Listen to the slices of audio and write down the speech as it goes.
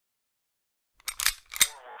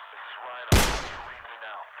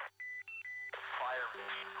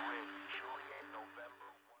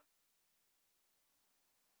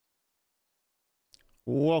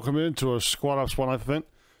Welcome into a SquadOps One Life event.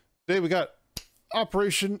 Today we got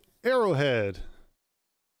Operation Arrowhead.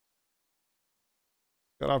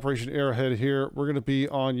 Got Operation Arrowhead here. We're going to be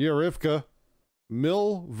on Yarivka.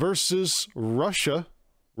 Mil versus Russia.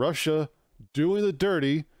 Russia doing the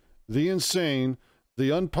dirty, the insane,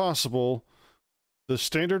 the impossible, the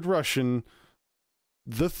standard Russian,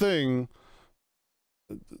 the thing,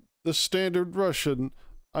 the standard Russian.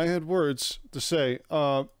 I had words to say,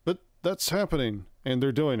 but that's happening, and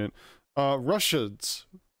they're doing it. Russians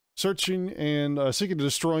searching and seeking to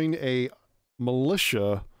destroying a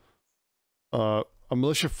militia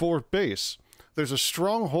forward base. There's a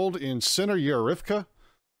stronghold in center Yarivka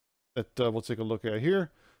that we'll take a look at here.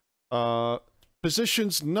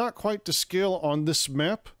 Positions not quite to scale on this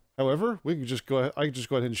map. However, we can just go ahead, I can just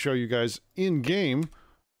go ahead and show you guys in game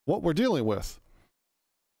what we're dealing with.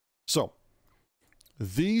 So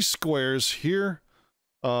these squares here,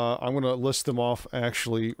 I'm going to list them off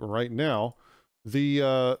actually right now.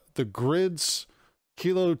 The grids,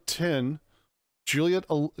 Kilo 10, Juliet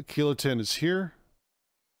Kilo 10 is here.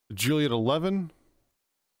 Juliet 11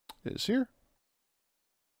 is here.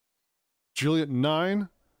 Juliet 9,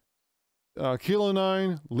 Kilo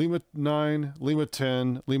 9, Lima 9, Lima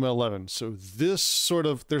 10, Lima 11. So this sort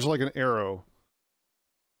of, there's like an arrow.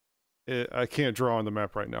 I can't draw on the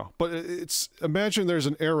map right now, but it's, imagine there's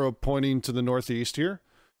an arrow pointing to the northeast here.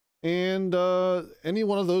 And any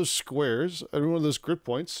one of those squares, every one of those grid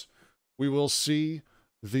points, we will see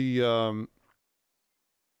the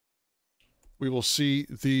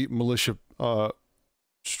militia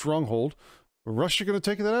stronghold. Russia going to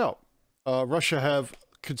take that out. Russia have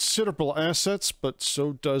considerable assets, but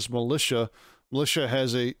so does militia. Militia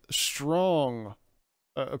has a strong,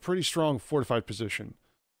 a pretty strong fortified position.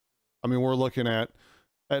 I mean, we're looking at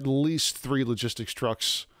least 3 logistics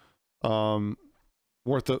trucks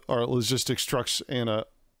worth of logistics trucks and a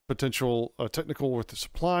potential technical worth of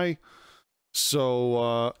supply.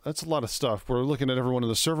 So that's a lot of stuff. We're looking at everyone in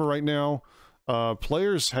the server right now.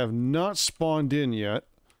 Players have not spawned in yet,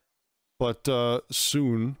 but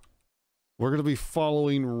soon we're going to be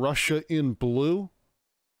following Russia in blue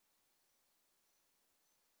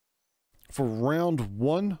for round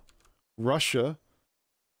 1. Russia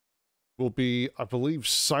will be, I believe,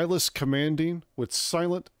 Silas commanding with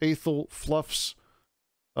Silent, Aethel, Fluffs,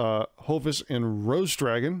 Hovis, and Rose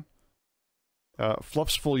Dragon.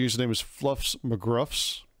 Fluff's full username is Fluffs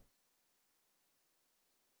McGruffs.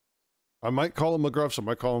 I might call him McGruffs, I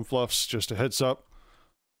might call him Fluffs, just a heads up.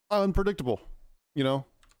 Unpredictable, you know.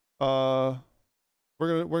 We're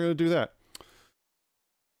gonna do that.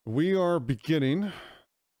 We are beginning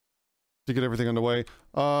to get everything underway.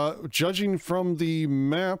 Judging from the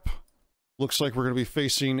map, looks like we're going to be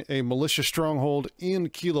facing a militia stronghold in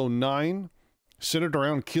Kilo 9, centered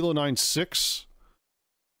around Kilo 9-6.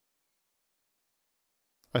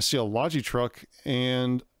 I see a Logi truck,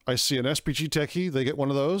 and I see an SPG techie. They get one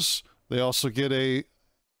of those. They also get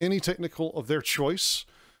any technical of their choice.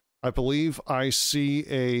 I believe I see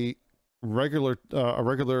a regular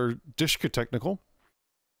Dishka technical.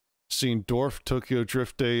 Seeing Dorf Tokyo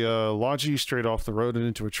drift a Logi straight off the road and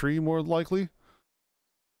into a tree, more likely.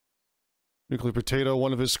 Nuclear Potato,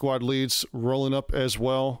 one of his squad leads, rolling up as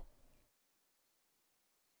well.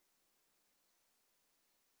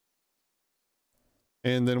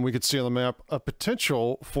 And then we could see on the map a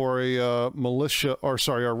potential for a militia, or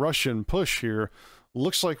sorry, a Russian push here.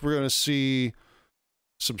 Looks like we're going to see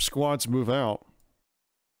some squads move out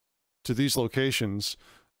to these locations.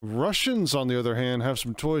 Russians, on the other hand, have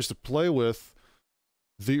some toys to play with.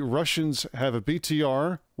 The Russians have a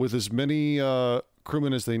BTR with as many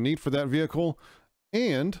crewmen as they need for that vehicle,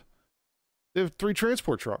 and they have 3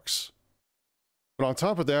 transport trucks. But on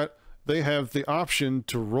top of that, they have the option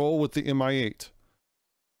to roll with the MI8.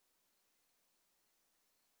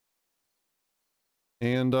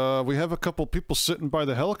 And we have a couple people sitting by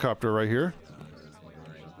the helicopter right here.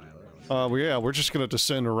 Yeah, we're just gonna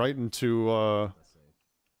descend right into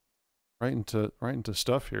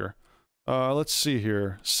stuff here. Let's see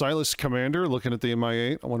here. Silas Commander looking at the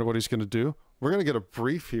MI8. I wonder what he's gonna do. We're gonna get a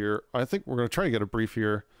brief here. I think we're gonna try to get a brief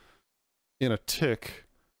here in a tick.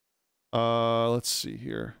 Let's see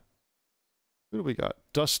here. Who do we got?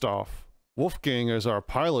 Dust Off. Wolfgang is our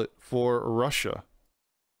pilot for Russia.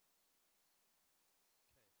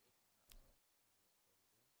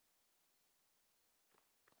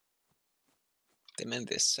 They made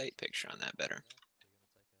this site picture on that better.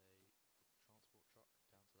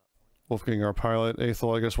 Wolfgang, our pilot.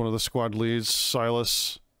 Aethel, I guess one of the squad leads.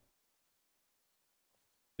 Silas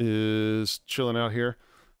is chilling out here.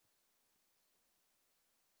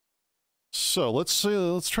 So let's see.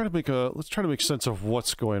 Let's try to make sense of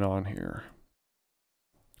what's going on here.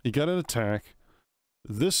 You got an attack.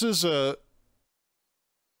 This is a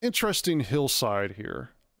interesting hillside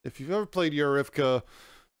here. If you've ever played Yarivka,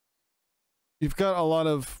 you've got a lot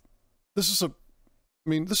of. This is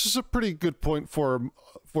a pretty good point for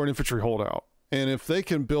an infantry holdout. And if they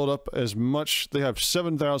can build up as much, they have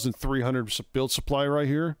 7,300 build supply right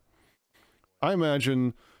here. I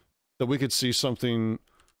imagine that we could see something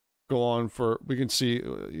go on for. We can see,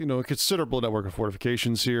 you know, a considerable network of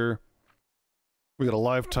fortifications here. We got a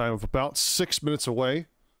live time of about 6 minutes away.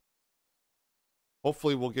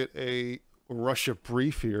 Hopefully we'll get a Russia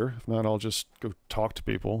brief here. If not, I'll just go talk to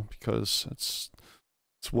people because it's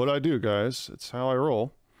what I do, guys. It's how I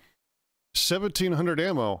roll. 1,700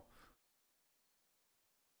 ammo.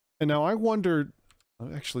 And now I wondered,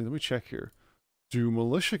 actually, let me check here. Do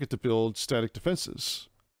militia get to build static defenses?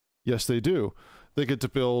 Yes, they do. They get to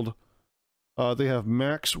build, they have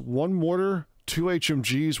max 1 mortar, 2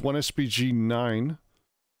 HMGs, 1 SPG, 9,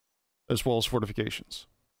 as well as fortifications.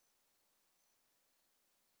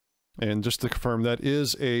 And just to confirm, that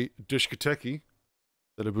is a Dishkateki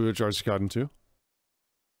that Abujajar's got into.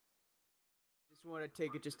 Just want to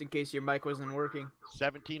take it just in case your mic wasn't working.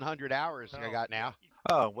 1,700 hours I got now.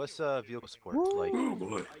 Oh, what's vehicle support like? Oh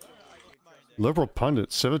boy. Liberal Pundit,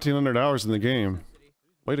 1,700 hours in the game.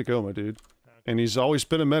 Way to go, my dude. And he's always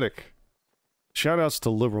been a medic. Shoutouts to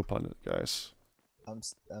Liberal Pundit, guys. I'm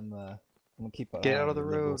gonna keep an Get eye out on of the you,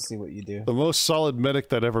 Liberal, road. see what you do. The most solid medic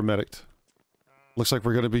that ever medicked. Looks like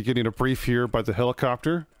we're going to be getting a brief here by the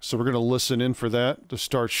helicopter, so we're going to listen in for that to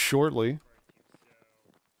start shortly.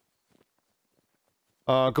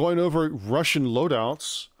 Going over Russian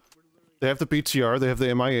loadouts, they have the BTR, they have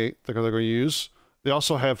the Mi-8 that they're going to use. They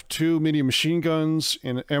also have 2 medium machine guns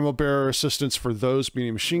and ammo bearer assistance for those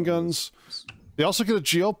medium machine guns. They also get a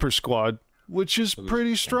GL per squad, which is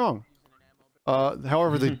pretty strong.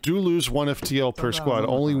 However, they do lose 1 FTL per squad.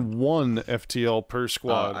 Only 1 FTL per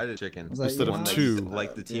squad. I did chicken. Instead of 2.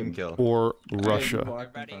 Like the team kill. For Russia.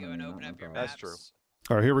 Everybody go and open up your maps. That's true.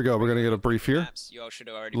 Alright, here we go. We're going to get a brief here. You all should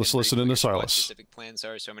have already Let's been listen briefed into what your squad Silas. specific plans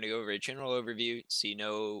are, so I'm going to go over a general overview so you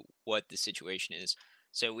know what the situation is.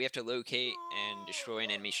 So we have to locate and destroy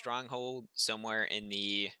an enemy stronghold somewhere in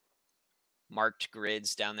the marked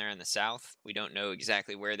grids down there in the south. We don't know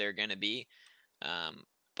exactly where they're going to be,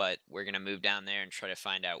 but we're going to move down there and try to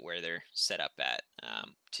find out where they're set up at.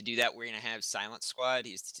 To do that, we're going to have Silent Squad.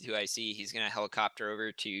 He's who I see. He's going to helicopter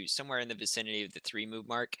over to somewhere in the vicinity of the 3 move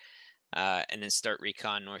mark, and then start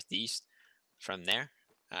recon northeast from there.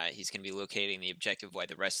 He's going to be locating the objective while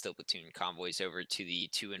the rest of the platoon convoys over to the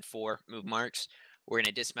 2 and 4 move marks. We're going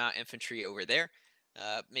to dismount infantry over there.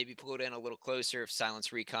 Maybe pull it in a little closer if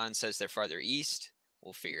Silence Recon says they're farther east.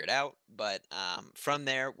 We'll figure it out. But from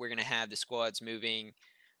there, we're going to have the squads moving,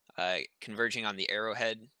 converging on the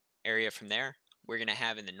Arrowhead area from there. We're going to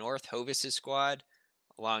have in the north Hovis' squad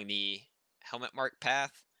along the helmet mark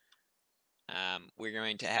path. We're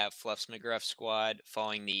going to have Fluff's McGruff squad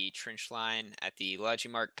following the trench line at the Logi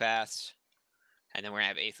mark paths. And then we're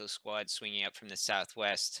going to have Athos squad swinging up from the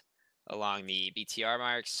southwest along the BTR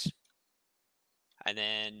marks. And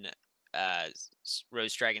then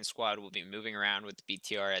Rose Dragon squad will be moving around with the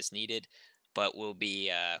BTR as needed, but will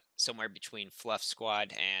be somewhere between Fluff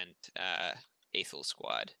squad and Athel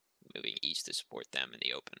squad, moving east to support them in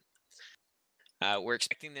the open. We're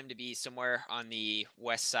expecting them to be somewhere on the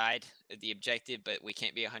west side of the objective, but we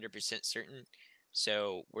can't be 100% certain.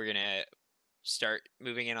 So we're going to start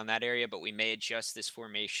moving in on that area, but we may adjust this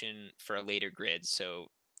formation for a later grid. So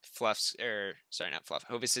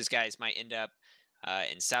Hovis's guys might end up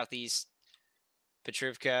in southeast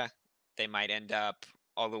Petrivka. They might end up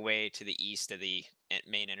all the way to the east of the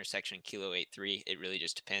main intersection Kilo 83. It really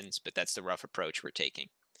just depends, but that's the rough approach we're taking.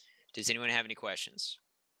 Does anyone have any questions?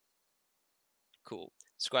 Cool.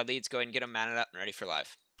 Squad leads, go ahead and get them mounted up and ready for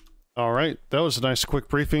live. All right, that was a nice quick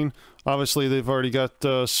briefing. Obviously, they've already got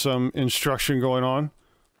some instruction going on.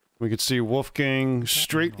 We could see Wolfgang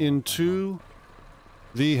straight into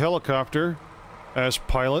the helicopter as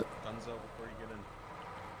pilot.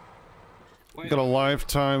 Got a live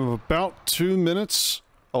time of about 2 minutes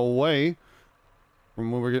away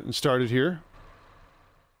from when we're getting started here.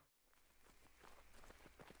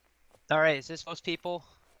 All right, is this most people?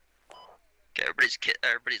 Okay,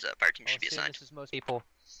 everybody's up. Our team should be assigned. This is most people.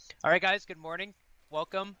 All right, guys. Good morning.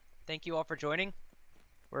 Welcome. Thank you all for joining.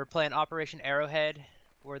 We're playing Operation Arrowhead.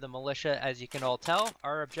 We're the militia, as you can all tell.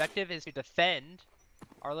 Our objective is to defend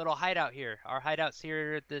our little hideout here. Our hideout's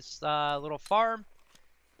here at this little farm.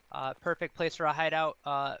 Perfect place for a hideout.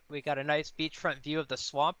 We got a nice beachfront view of the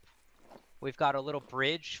swamp. We've got a little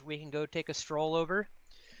bridge we can go take a stroll over.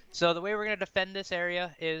 So the way we're going to defend this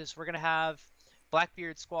area is we're going to have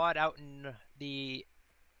Blackbeard squad out in the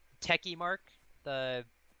Techie mark, the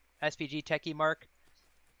SPG Techie mark.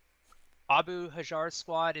 Abu Hajar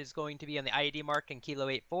squad is going to be on the IED mark in Kilo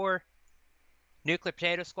 84. Nuclear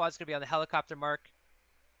Potato squad is going to be on the helicopter mark.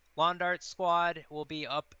 Lawn Dart squad will be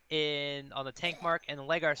up on the tank mark, and the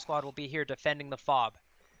Legar squad will be here defending the FOB.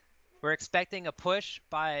 We're expecting a push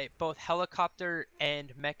by both helicopter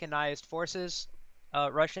and mechanized forces.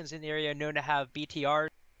 Russians in the area are known to have BTRs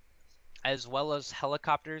as well as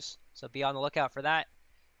helicopters, so be on the lookout for that.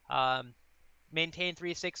 Maintain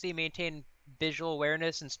 360, maintain visual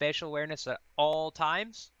awareness and spatial awareness at all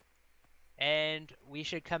times, and we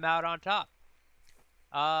should come out on top.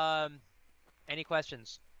 Any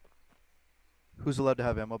questions? Who's allowed to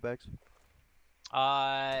have ammo bags?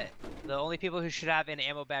 The only people who should have an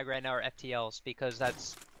ammo bag right now are FTLs, because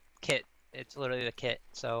that's kit. It's literally the kit,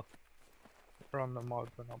 so... We're on the mod,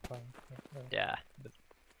 we're not playing. Yeah.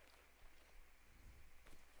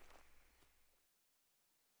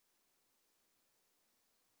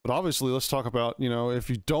 But obviously, let's talk about, you know, if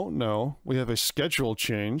you don't know, we have a schedule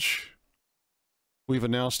change. We've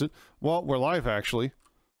announced it. Well, we're live, actually.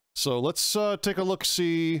 So let's take a look,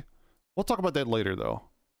 see... We'll talk about that later, though.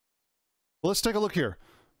 Let's take a look here.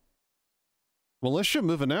 Militia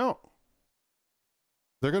moving out.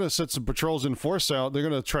 They're going to set some patrols in force out. They're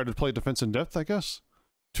going to try to play defense in depth, I guess.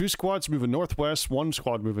 2 squads moving northwest, 1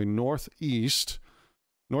 squad moving northeast.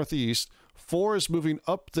 4 is moving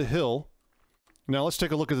up the hill. Now let's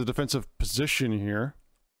take a look at the defensive position here.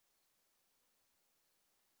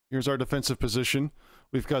 Here's our defensive position.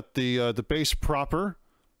 We've got the base proper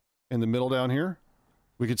in the middle down here.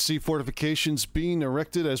 We can see fortifications being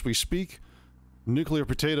erected as we speak. Nuclear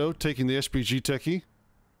Potato taking the SPG Techie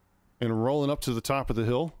and rolling up to the top of the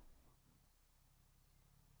hill.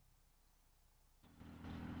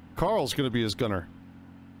 Carl's going to be his gunner.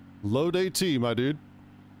 Load AT, my dude.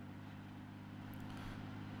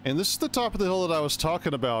 And this is the top of the hill that I was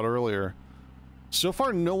talking about earlier. So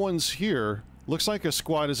far, no one's here. Looks like a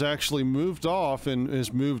squad has actually moved off and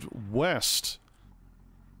has moved west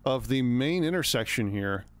of the main intersection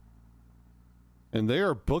here. And they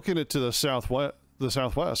are booking it to the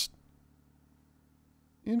southwest.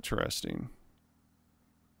 Interesting.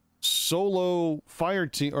 Solo fire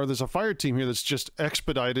team, or there's a fire team here that's just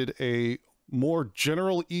expedited a more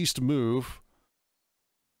general east move.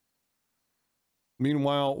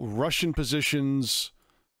 Meanwhile, Russian positions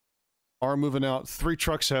are moving out. 3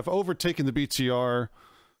 trucks have overtaken the BTR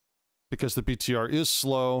because the BTR is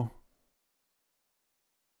slow.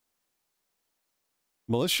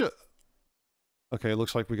 Militia. Okay, it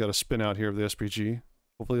looks like we got a spin out here of the SPG.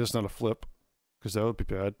 Hopefully that's not a flip, because that would be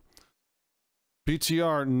bad.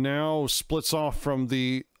 BTR now splits off from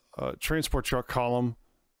the transport truck column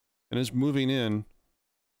and is moving in.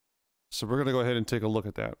 So we're going to go ahead and take a look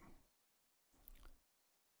at that.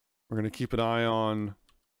 We're going to keep an eye on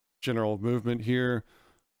general movement here.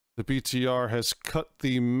 The BTR has cut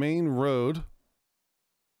the main road,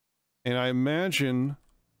 and I imagine...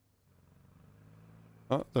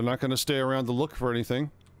 Oh, they're not going to stay around to look for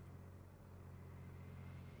anything.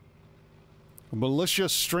 Militia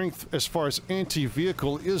strength as far as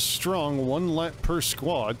anti-vehicle is strong, 1 lap per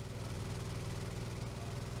squad.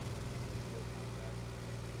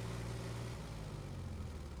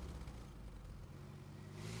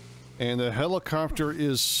 And the helicopter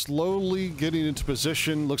is slowly getting into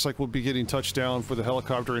position. Looks like we'll be getting touchdown for the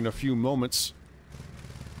helicopter in a few moments.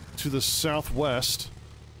 To the southwest.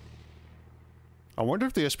 I wonder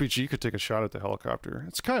if the SPG could take a shot at the helicopter.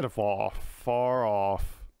 It's kind of far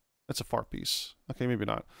off. That's a far piece. Okay, maybe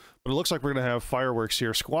not. But it looks like we're going to have fireworks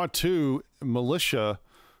here. Squad 2, Militia,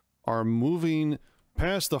 are moving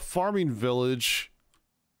past the farming village.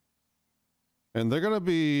 And they're going to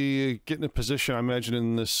be getting a position, I imagine,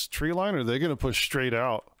 in this tree line, or they're going to push straight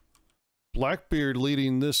out. Blackbeard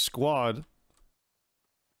leading this squad.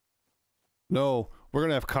 No, we're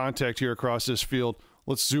going to have contact here across this field.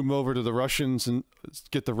 Let's zoom over to the Russians and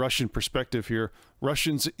get the Russian perspective here.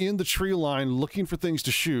 Russians in the tree line looking for things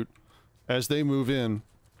to shoot as they move in.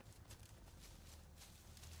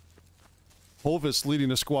 Holvis leading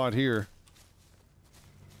a squad here.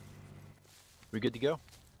 We good to go?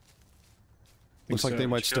 Looks like they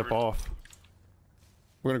might step off.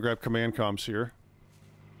 We're going to grab command comms here.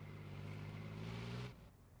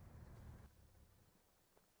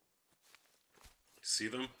 See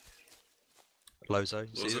them? Lozo,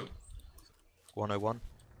 you see them? 101.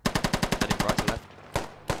 Heading right to left.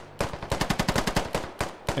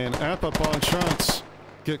 And Appa Bonchance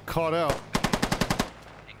get caught out.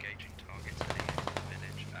 Engaging targets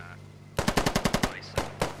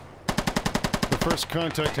First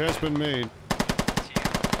contact has been made.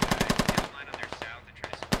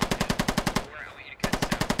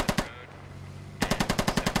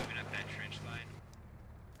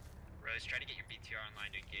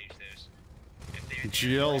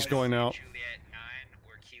 GL's going out.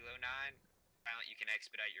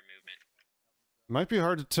 Might be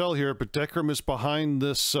hard to tell here, but Dekram is behind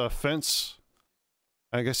this fence.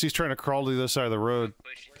 I guess he's trying to crawl to the other side of the road.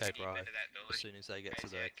 Okay, right. As soon as they get to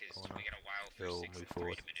the corner, he'll move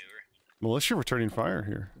forward. Militia returning fire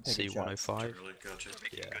here. C-105.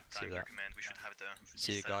 Yeah, see that.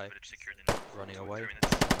 See a guy running away.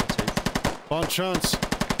 Bon chance.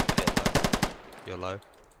 You're low.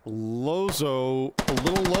 Lozo, a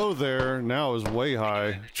little low there. Now is way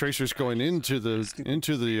high. Tracer's going into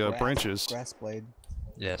the branches. Grass blade.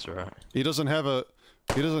 Yeah, that's right. He doesn't have the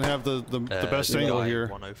best angle here.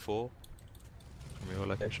 104 from your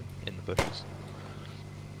location in the bushes.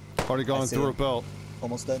 Already gone through a belt.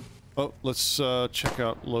 Almost dead. Oh, let's check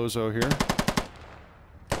out Lozo here.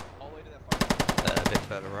 A bit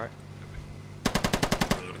further right.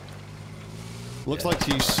 Looks like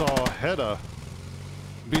he saw Hedda.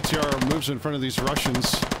 BTR moves in front of these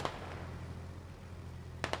Russians.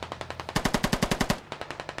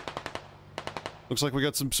 Looks like we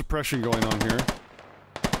got some suppression going on here.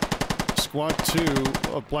 Squad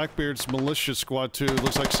 2, Blackbeard's Militia Squad 2,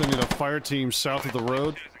 looks like sending a fire team south of the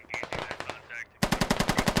road.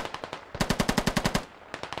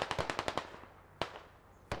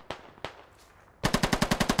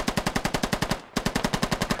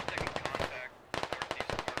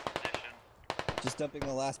 Just dumping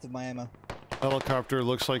the last of my ammo. Helicopter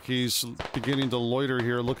looks like he's beginning to loiter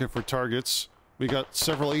here, looking for targets. We got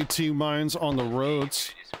several AT mines on the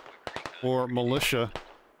roads for Militia.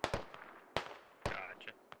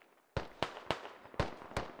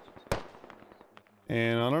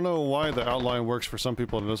 And I don't know why the outline works for some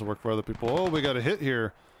people and it doesn't work for other people. Oh, we got a hit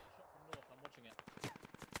here.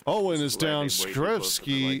 Owen is down.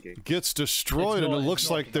 Skrevsky gets destroyed, and it looks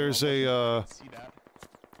like there's a,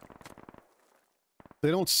 they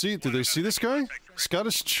don't see it. Do they see this guy?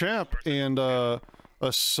 Scottish chap and,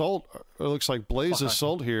 Assault. It looks like Blaze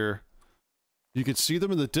Assault here. You can see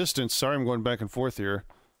them in the distance. Sorry, I'm going back and forth here.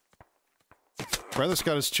 Rather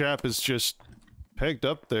Scottish chap is just pegged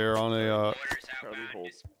up there on a,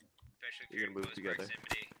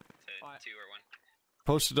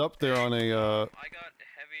 posted up there on a,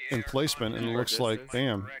 emplacement, and it looks like,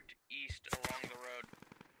 damn.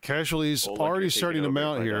 Casualties already starting to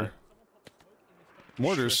mount here.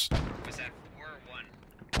 Mortars.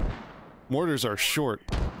 Mortars are short.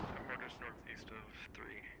 Mortars northeast of 3.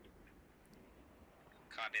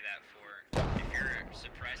 Copy that 4. If you're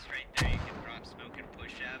suppressed right there, you can drop smoke and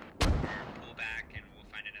push up, or pull back, and we'll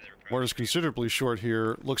find another approach. Mortar's considerably short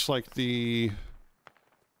here. Looks like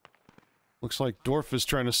Dorf is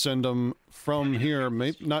trying to send them from here.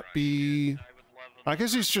 May not be. I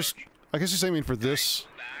guess he's aiming for this.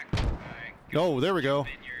 Oh, there we go.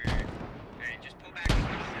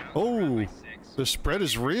 Oh, the spread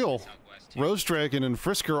is real. Rose Dragon and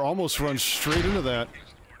Frisker almost run straight into that.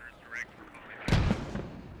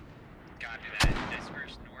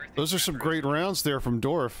 Those are some great rounds there from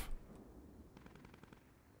Dorf.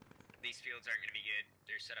 These fields aren't going to be good.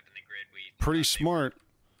 They're set up in the grid. Pretty smart.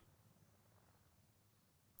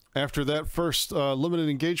 After that first limited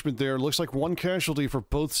engagement there, looks like one casualty for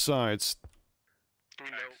both sides.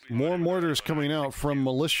 More mortars coming out from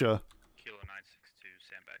Militia.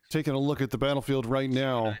 Taking a look at the battlefield right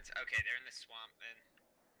now. Okay, they're in the swamp then.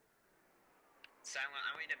 Silent,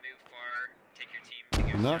 I want you to move far. Take your team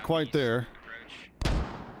to go Not quite there.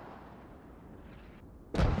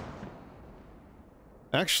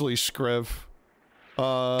 Actually, Skrev,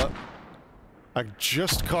 I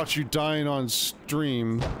just caught you dying on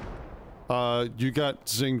stream. You got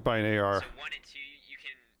zinged by an AR. So 1 and 2, you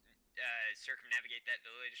can circumnavigate that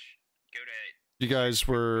village. Go to. You guys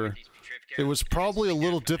were. It was probably a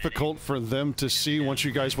little difficult for them to see once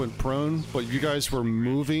you guys went prone, but you guys were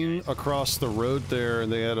moving across the road there, and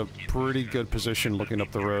they had a pretty good position looking up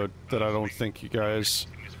the road that I don't think you guys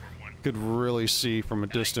could really see from a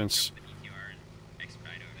distance.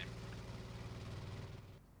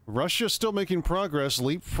 Russia still making progress,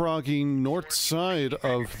 leapfrogging north side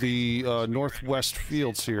of the northwest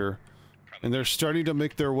fields here, and they're starting to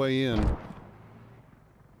make their way in.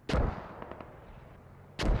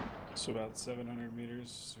 So about 700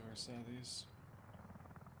 meters to our southeast.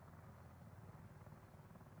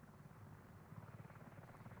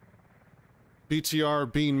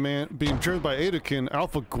 BTR being driven by Adekin,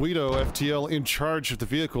 Alpha Guido FTL in charge of the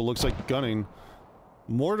vehicle, looks like gunning.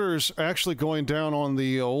 Mortars actually going down on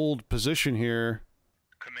the old position here.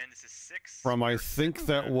 Command, this is 6. From, I think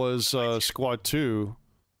that was Squad 2.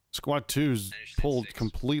 Squad 2's pulled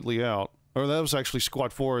completely out. Or that was actually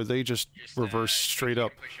Squad 4. They just reversed straight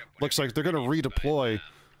up. Looks like they're going to redeploy.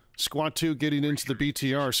 Squad 2 getting into the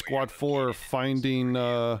BTR. Squad 4 finding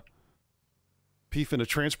Peef in a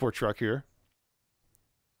transport truck here.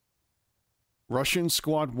 Russian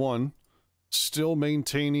Squad 1 still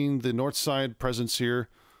maintaining the north side presence here.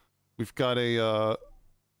 We've got a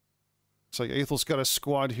it's like Athel's got a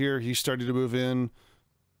squad here. He's starting to move in.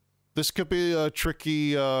 This could be a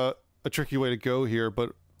tricky way to go here,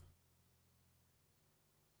 but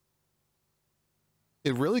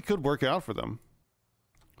it really could work out for them.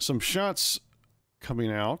 Some shots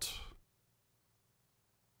coming out.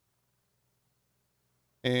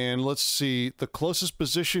 And let's see, the closest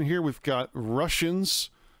position here, we've got Russians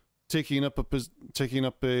taking up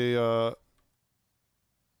a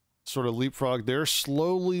sort of leapfrog. They're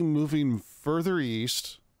slowly moving further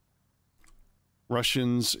east.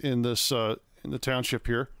 Russians in this in the township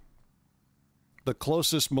here. The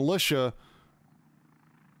closest militia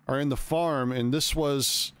are in the farm, and this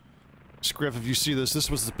was, Scriff, if you see this,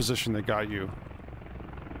 this was the position that got you.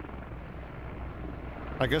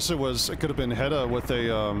 I guess it could have been Hedda with a,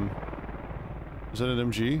 is that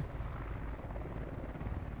an MG?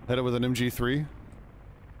 Hedda with an MG3?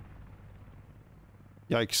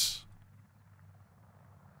 Yikes.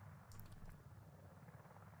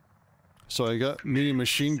 So I got medium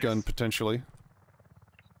machine gun, potentially.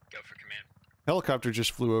 Go for command. Helicopter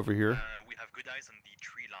just flew over here. We have good eyes on the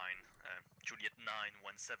tree line. Juliet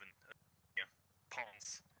 917. Yeah.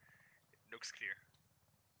 Pawns. Looks clear.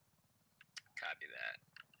 Copy that.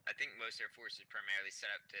 I think most Air Force is primarily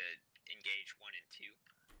set up to engage 1 and 2.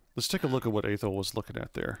 Let's take a look at what Athel was looking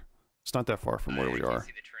at there. It's not that far from where we are.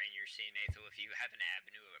 See the terrain you're seeing, Athel. If you have an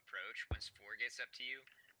avenue of approach, once 4 gets up to you,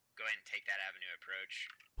 go ahead and take that avenue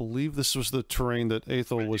approach. I believe this was the terrain that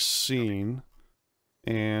Athel was seeing.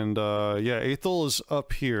 And, yeah, Athel is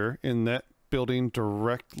up here in that building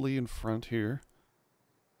directly in front here.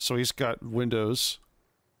 So he's got windows.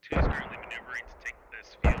 2 is currently maneuvering to take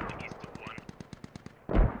this field east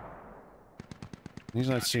of 1. He's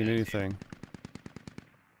not seeing anything.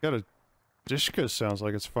 Got a Dishka sounds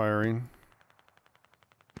like it's firing.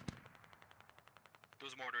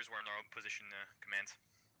 Those mortars were in our own position, command.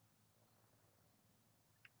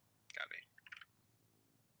 Copy.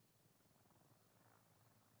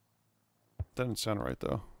 Doesn't sound right,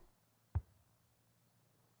 though.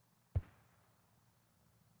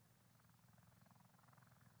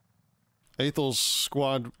 Athel's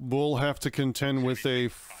squad will have to contend with a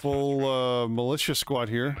full militia squad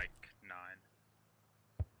here. Mike 9.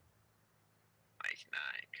 Mike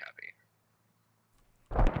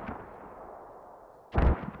 9,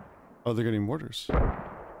 copy. Oh, they're getting mortars.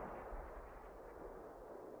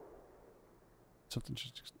 Something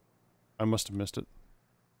just... I must have missed it.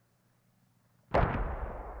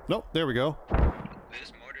 Nope, there we go.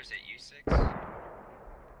 Those mortars at U6?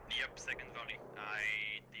 Yep, second volley.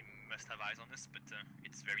 They must have eyes on this, but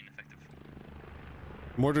it's very ineffective.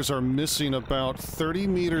 Mortars are missing about 30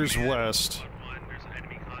 meters west. There's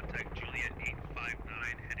enemy contact, Juliet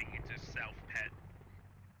 859, heading into South Pet.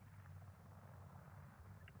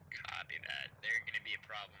 Copy that. They're gonna be a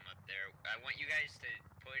problem up there. I want you guys to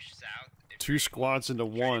push south. 2 squads into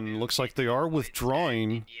 1. Looks like they are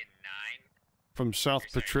withdrawing from South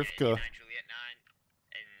Petrivka. Juliet 9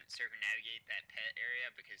 and circumnavigate that pet area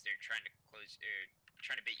because they're trying to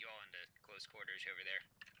trying to beat you all into close quarters over there.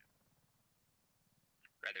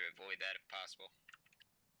 Rather avoid that if possible.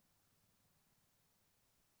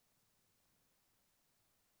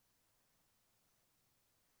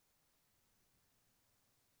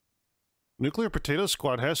 Nuclear Potato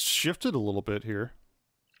Squad has shifted a little bit here.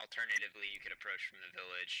 Alternatively, you could approach from the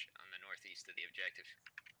village on the northeast of the objective.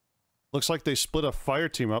 Looks like they split a fire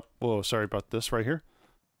team up. Whoa, sorry about this right here.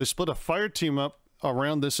 They split a fire team up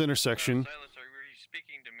around this intersection. Silas, were you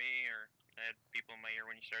speaking to me, or I had people in my ear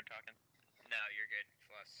when you started talking? No, you're good,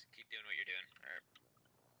 Floss. Keep doing what you're doing. Alright.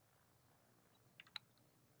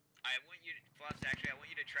 I want you to, Floss, actually, I want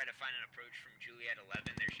you to try to find an approach from Juliet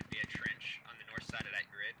 11. There should be a trench on the north side of that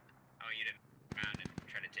grid. I want you to round and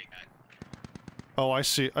try to take that. Oh, I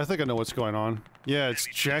see. I think I know what's going on. Yeah, it's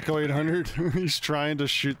Jacko 800. He's trying to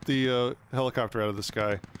shoot the helicopter out of the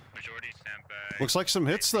sky. Majority stand by. Looks like some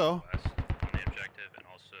hits, though. West on the objective, and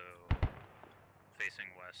also facing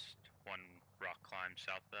west, 1 rock climb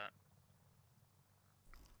south of that.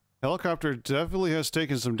 Helicopter definitely has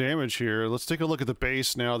taken some damage here. Let's take a look at the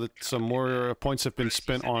base now that some more points have been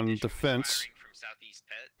spent on defense.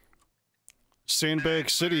 Sandbag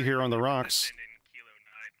City here on the rocks.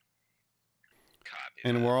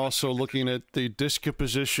 And we're also looking at the Dishka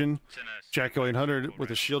position. Jacko 800 with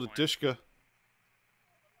a shielded Dishka. Alright,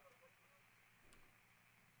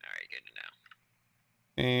 good to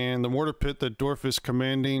know. And the mortar pit that Dorf is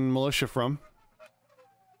commanding militia from.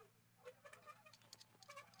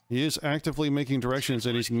 He is actively making directions,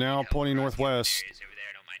 and he's now pointing northwest.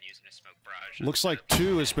 Looks like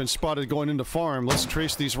 2 has been spotted going into farm. Let's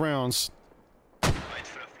trace these rounds. Let's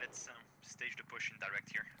stage the push and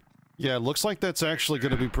direct here. Yeah, it looks like that's actually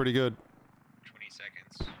going to be pretty good. 20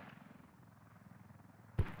 seconds.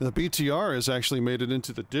 The BTR has actually made it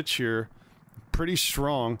into the ditch here. Pretty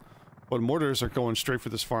strong, but mortars are going straight for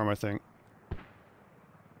this farm, I think.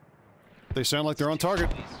 They sound like they're on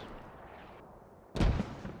target.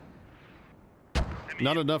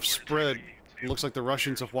 Not enough spread. It looks like the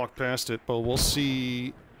Russians have walked past it, but we'll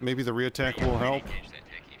see. Maybe the reattack will help.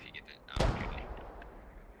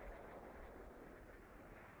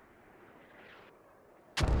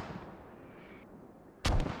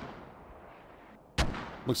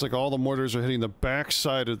 Looks like all the mortars are hitting the back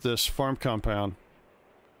side of this farm compound.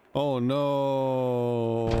 Oh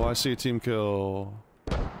no! I see a team kill.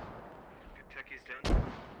 Kentucky's down.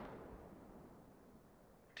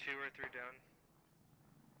 2 or 3 down.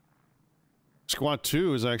 Squad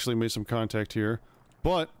 2 has actually made some contact here,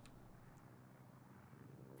 but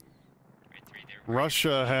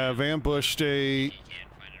Russia have ambushed a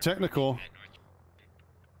technical,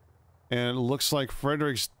 and it looks like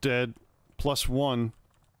Frederick's dead, +1.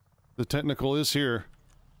 The technical is here.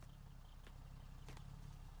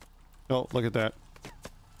 Oh, look at that.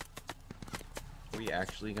 Are we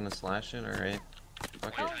actually gonna slash it, alright?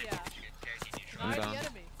 Fuck it. Yeah. I'm down.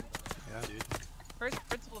 Yeah, dude. First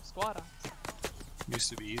principle of SquadOps. Used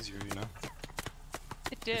to be easier, you know?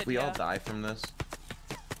 It did, If we all die from this.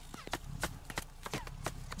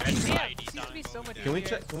 Yeah, it seems to be so much Can we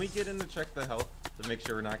easier. check? Can we get in to check the health to make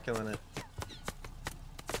sure we're not killing it?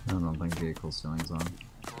 I don't think vehicle ceiling's on.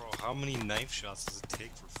 Bro, how many knife shots does it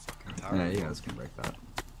take for fucking tower? Yeah, you guys can break that.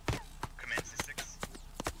 Command C6.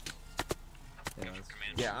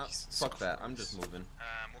 Yeah, fuck that. I'm just moving.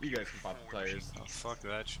 You guys can pop the tires. Oh, fuck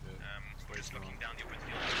that shit. We're just looking down the open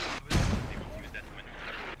field. They will use that to maneuver.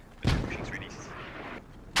 The pushing's released.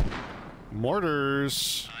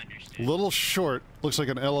 Mortars, little short. Looks like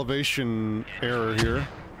an elevation error here.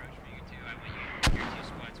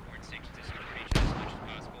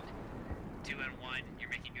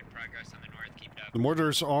 The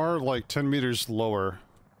mortars are like 10 meters lower.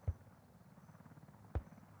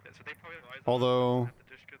 Yeah, so they probably Although,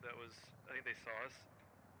 the Dishka that was, I think they saw us.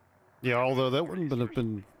 yeah, although that wouldn't have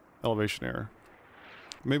been elevation error.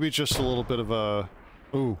 Maybe just a little bit of a...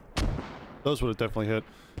 Ooh, those would have definitely hit.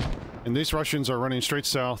 And these Russians are running straight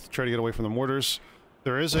south, try to get away from the mortars.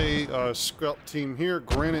 There is a scout team here,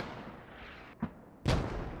 Granite.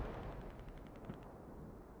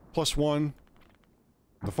 +1.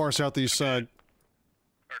 The far southeast side.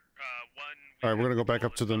 Alright, we're gonna go back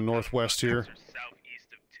up to the northwest here. Southeast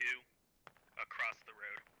of 2, across the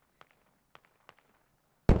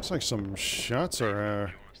road. Looks like some shots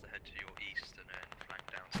are...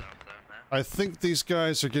 I think these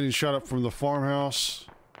guys are getting shot up from the farmhouse.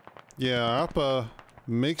 Yeah, Appa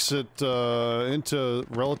makes it into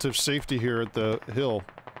relative safety here at the hill.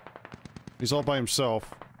 He's all by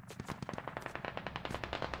himself.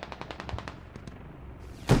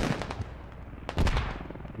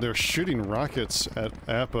 They're shooting rockets at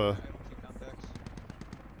Appa.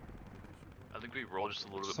 I think we roll just a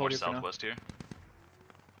little bit Soldier more for now. southwest here.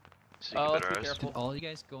 So you Let's can be better eyes. careful. Did all you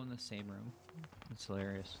guys go in the same room? It's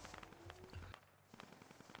hilarious.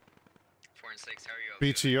 4 and 6, how are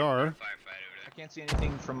you? BTR. I can't see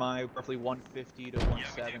anything from my roughly 150 to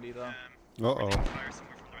 170 though. Uh-oh.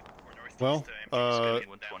 Well,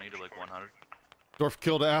 120 to like 100. Dorf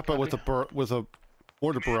killed Appa with a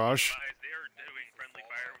mortar barrage.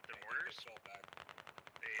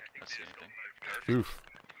 Oof.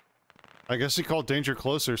 I guess he called danger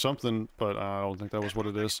close or something, but I don't think that was what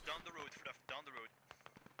it is.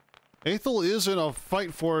 Aethel is in a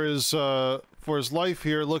fight for his life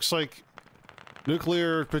here. It looks like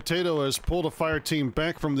Nuclear Potato has pulled a fire team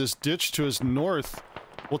back from this ditch to his north.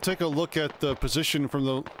 We'll take a look at the position from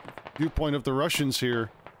the viewpoint of the Russians here.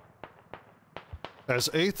 As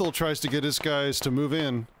Aethel tries to get his guys to move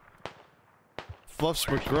in. Fluffs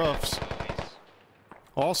McGruffs.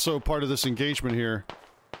 Also part of this engagement here.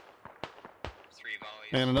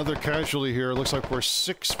 And another casualty here. Looks like we're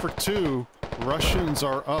 6 for 2. Russians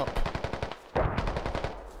are up.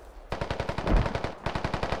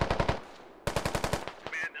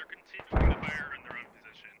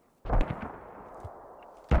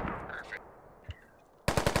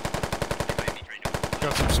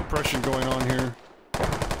 suppression going on here.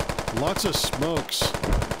 Lots of smokes.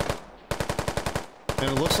 And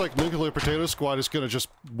it looks like Nuclear Potato Squad is going to just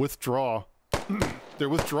withdraw. They're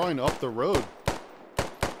withdrawing up the road.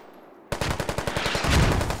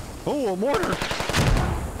 Oh, a mortar!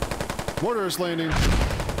 Mortar is landing.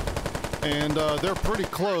 And they're pretty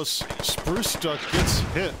close. Spruce Duck gets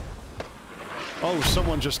hit. Oh,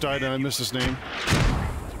 someone just died and I missed his name.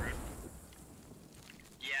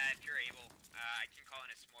 Yeah, if you're able, I can call in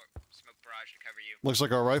a smoke barrage to cover you. Looks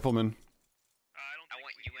like our rifleman. I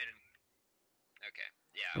want you in. Okay,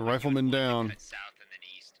 yeah. The rifleman down. Cut south and then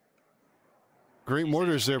east. Great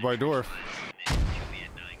mortars there by Dorf.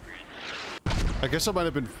 I guess I might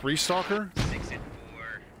have been Free Stalker. 6 and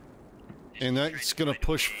 4. And that's gonna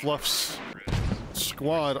push Fluff's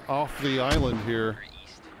squad off the island here.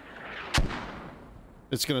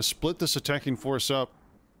 It's gonna split this attacking force up.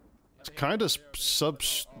 It's kind of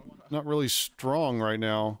not really strong right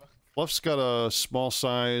now. Fluff's got a small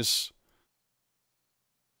size.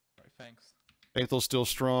 Thanks. Athel's still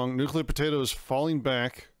strong. Nuclear Potato is falling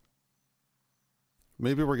back.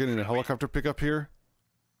 Maybe we're getting a helicopter pickup here.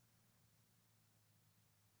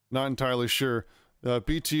 Not entirely sure.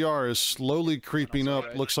 BTR is slowly creeping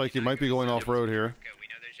up. Looks like he might be going off-road here. We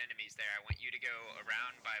know there's enemies there. I want you to go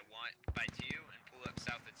around by 2 and pull up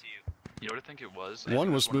south of 2. You know what I think it was?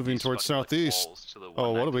 One was moving towards southeast.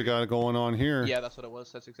 Oh, what do we got going on here? Yeah, that's what it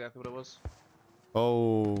was. That's exactly what it was.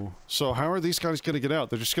 Oh, so how are these guys gonna get out?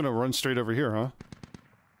 They're just gonna run straight over here, huh?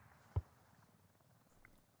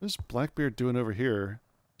 What is Blackbeard doing over here?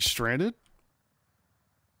 Stranded?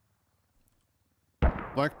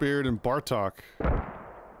 Blackbeard and Bartok,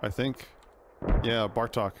 I think. Yeah,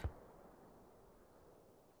 Bartok.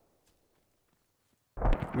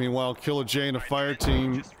 Meanwhile, Killer J and a fire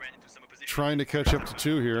team trying to catch up to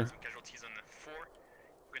 2 here.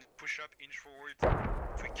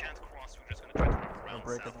 I'm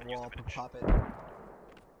breaking the wall, pop it. Copy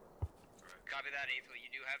that, April. You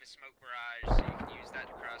do have a smoke barrage, so you can use that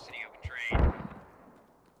to cross any open terrain.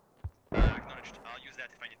 Acknowledged. I'll use that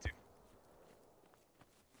if I need to.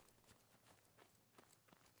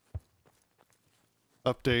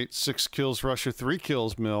 Update, 6 kills Russia, 3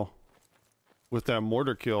 kills Mill. With that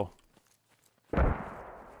mortar kill.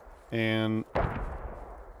 And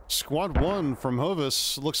Squad 1 from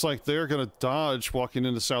Hovis looks like they're gonna dodge walking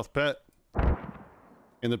into South Pet.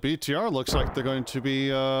 And the BTR looks like they're going to be,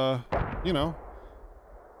 you know,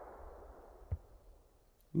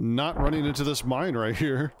 not running into this mine right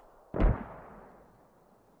here.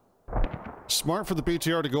 Smart for the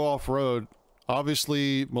BTR to go off-road.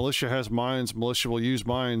 Obviously, Militia has mines. Militia will use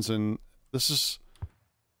mines, and this is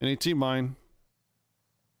an AT mine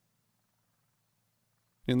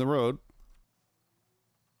in the road.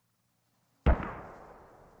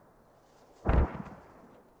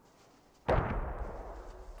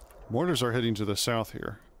 Mortars are heading to the south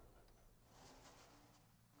here.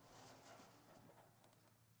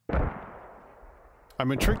 I'm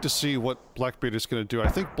intrigued to see what Blackbeard is going to do. I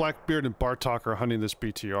think Blackbeard and Bartok are hunting this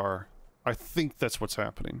BTR. I think that's what's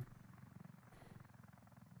happening.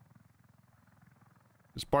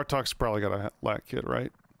 Because Bartok's probably got a lat kit,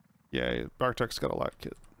 right? Yeah, Bartok's got a lat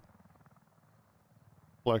kit.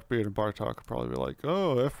 Blackbeard and Bartok will probably be like,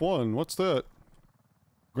 oh, F1, what's that?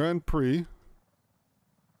 Grand Prix.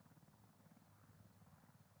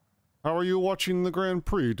 How are you watching the Grand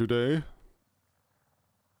Prix today?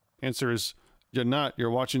 Answer is, you're not. You're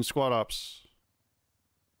watching SquadOps.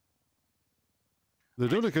 They're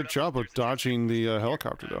doing a good job of dodging the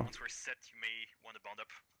helicopter, though. Once we're set, you may want to bond up.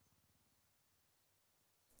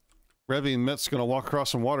 Revy and Met's gonna walk across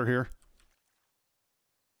some water here.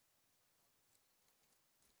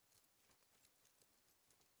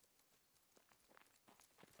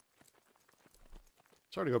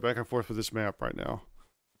 Sorry to go back and forth with this map right now.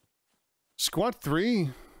 Squad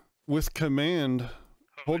 3 with command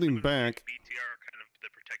holding back. BTR kind of to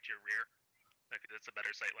protect your rear. Like that's a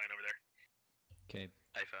better sight line over there. Okay.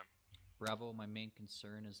 I found. Bravo, my main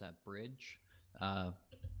concern is that bridge.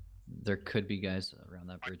 There could be guys around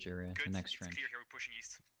that bridge area, the next trench. Clear here, we're pushing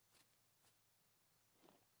east.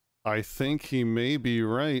 I think he may be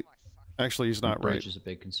right. Actually, he's not right. Bridge is a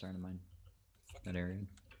big concern of mine. That area.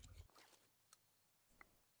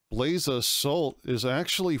 Blaze Assault is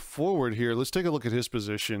actually forward here. Let's take a look at his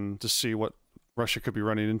position to see what Russia could be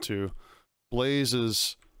running into. Blaze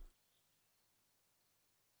is...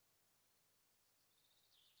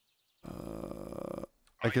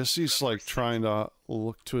 I guess he's like trying to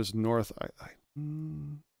look to his north.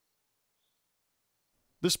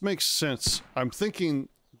 This makes sense. I'm thinking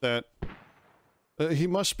that He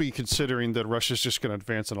must be considering that Russia's just going to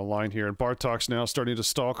advance in a line here, and Bartok's now starting to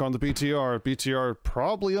stalk on the BTR. BTR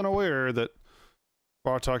probably unaware that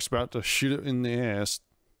Bartok's about to shoot it in the ass.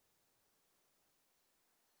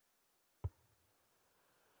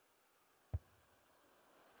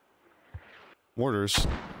 Mortars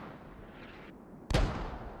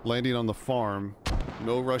landing on the farm.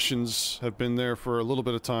 No Russians have been there for a little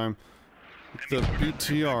bit of time. The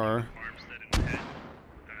BTR...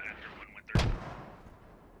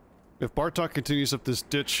 If Bartok continues up this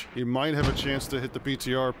ditch, he might have a chance to hit the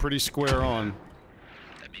BTR pretty square on.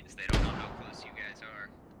 That means they don't know how close you guys are.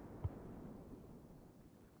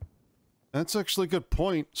 That's actually a good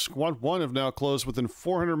point. Squad 1 have now closed within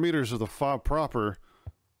 400 meters of the FOB proper.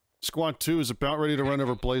 Squad 2 is about ready to run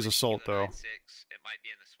over Blaze Assault, though. It might be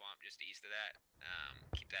in the swamp just east of that.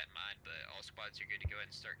 Keep that in mind, but all squads are good to go ahead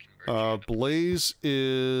and start converging. Blaze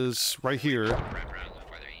is right here.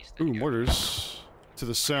 Ooh, mortars to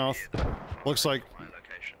the south. Looks like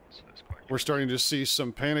we're starting to see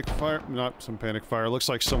some panic fire. Not some panic fire. Looks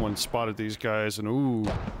like someone spotted these guys, and ooh,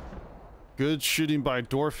 good shooting by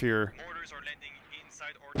Dorf here. Mortars are landing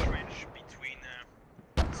inside our trench between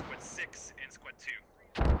Squad 6 and Squad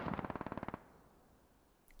 2.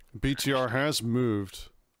 BTR has moved.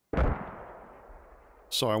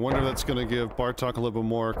 So I wonder if that's going to give Bartok a little bit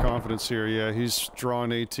more confidence here. Yeah, he's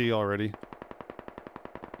drawn AT already.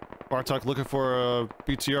 Bartok looking for a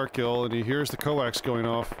BTR kill, and he hears the coax going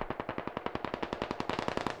off.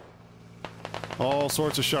 All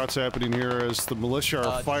sorts of shots happening here as the militia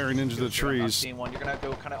are firing into the trees. I'm not seeing one. You're gonna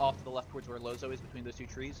go kind of off to the left towards where Lozo is between those two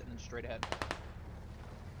trees, and then straight ahead.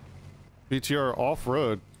 BTR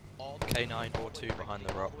off-road. K9 or 2 behind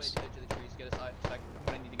the rocks. I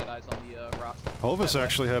need to get eyes on the rocks. Hovis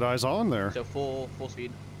actually had eyes on there. So full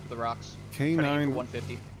speed to the rocks. K9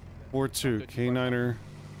 150. 4-2. K9er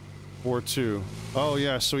 4-2. Oh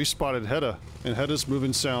yeah, so he spotted Hedda, and Hedda's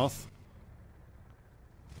moving south.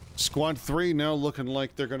 Squad 3 now looking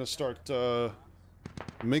like they're gonna start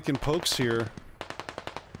making pokes here.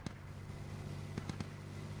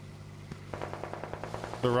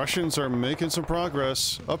 The Russians are making some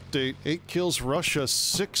progress. Update, 8 kills Russia,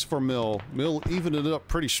 6 for Mill. Mill evened it up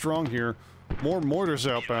pretty strong here. More mortars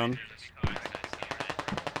outbound.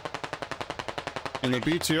 And the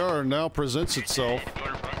BTR now presents itself.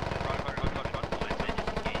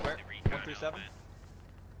 137.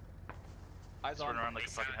 Eyes on. Around like a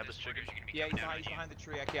fucking headless chicken. Yeah, he's behind the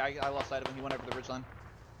tree. Okay, I lost sight of him. He went over the ridgeline.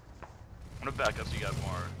 I'm gonna back up so you got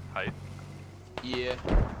more height. Yeah.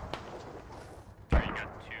 Sorry, you got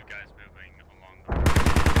 2 guys moving along the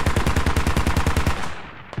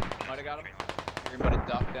Might have got him. You're about to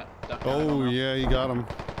duck down. Oh yeah, he got him.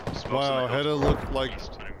 Wow, Hedda looked like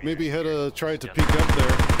maybe Hedda tried to peek up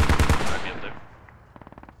there.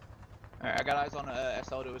 Alright, I got eyes on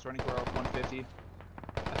SL that was running for 150.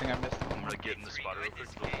 I think I missed him. I'm gonna get in the spotter real quick.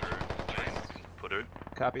 Put it.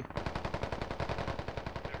 Copy.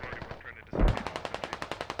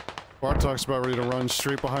 Bartok's about ready to run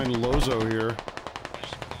straight behind Lozo here.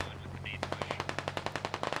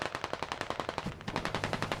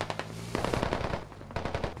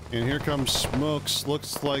 And here comes Smokes.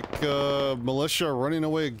 Looks like Militia running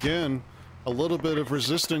away again. A little bit of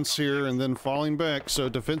resistance here and then falling back. So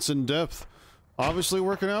defense in depth obviously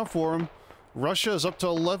working out for him. Russia is up to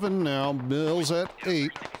 11 now. Mill's at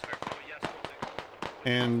 8.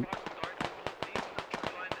 And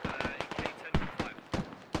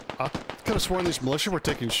I could have sworn these militia were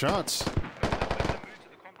taking shots.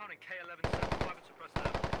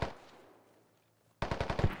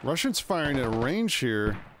 Russians firing at range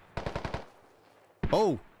here.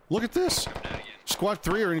 Oh, look at this. Squad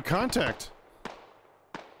 3 are in contact.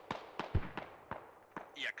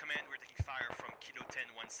 Yeah, command, we're taking fire from Kilo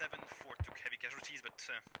 10-17. 4 took heavy casualties,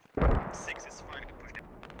 but 6 is fine to push down.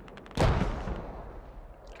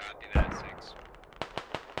 Copy that, 6.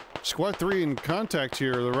 Squad 3 in contact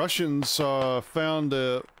here. The Russians found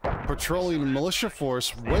a patrolling militia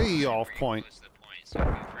force way off point.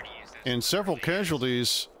 And several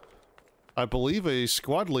casualties. I believe a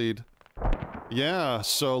squad lead. Yeah,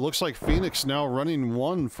 so looks like Phoenix now running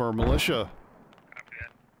 1 for militia.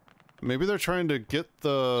 Maybe they're trying to get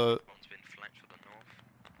the...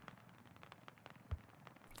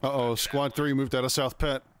 Uh-oh, Squad 3 moved out of South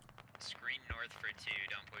Pet. Screen north for 2,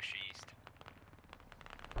 don't push east.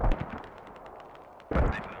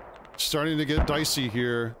 Starting to get dicey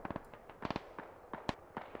here.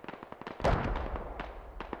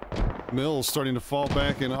 Mill's starting to fall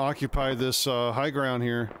back and occupy this high ground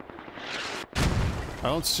here. I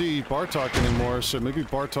don't see Bartok anymore, so maybe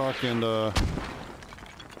Bartok and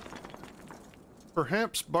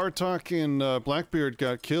Perhaps Bartok and Blackbeard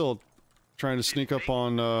got killed trying to sneak up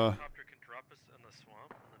on the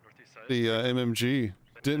MMG.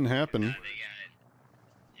 Didn't happen.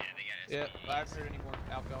 Yeah, I haven't heard any more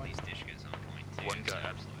outgoing. One guy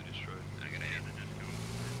absolutely destroyed.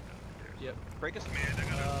 Yep, break us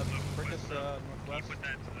northwest. Put that to the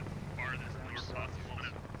farthest north possible.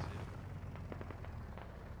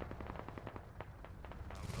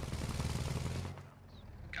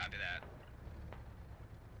 Copy that.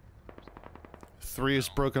 3 has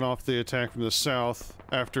broken off the attack from the south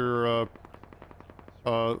after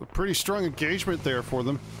a pretty strong engagement there for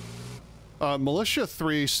them. Militia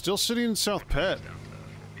 3 still sitting in South Pet.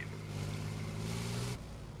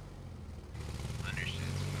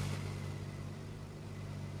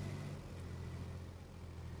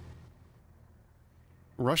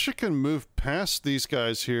 Russia can move past these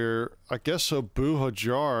guys here. I guess Abu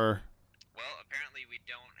Hajar. Well, apparently we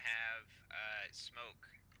don't have smoke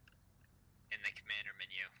in the commander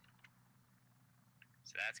menu,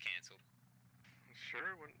 so that's canceled.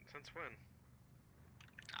 Sure. Since when?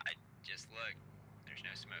 I just look. There's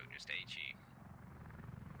no smoke, just HE.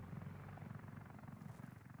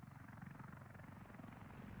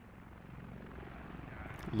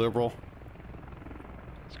 Liberal.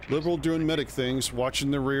 Liberal doing medic things, watching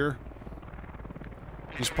the rear.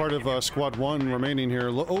 He's part of Squad 1 remaining here.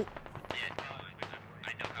 Oh! I know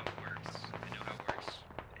how it works.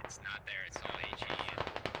 It's not there, it's all HE.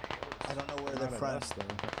 I don't know where they're from.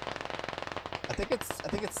 I think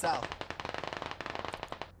it's south.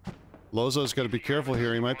 Lozo's got to be careful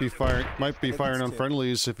here. He might be firing on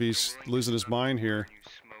friendlies if he's losing his mind here.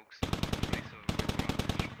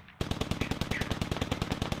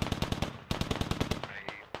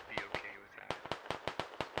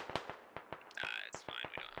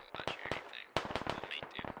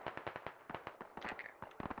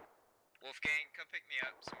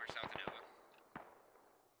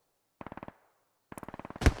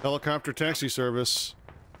 Helicopter taxi service.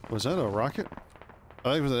 Was that a rocket?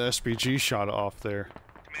 I think it was an SPG shot off there.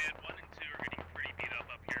 Command 1 and 2 are getting pretty beat up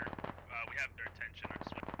here. We have their attention.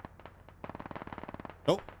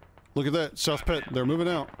 Oh, look at that. South Pet. They're moving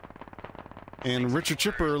out. And Richard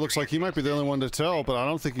Chipper looks like he might be the only one to tell, but I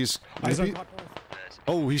don't think he's... Maybe...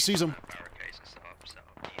 Oh, he sees him.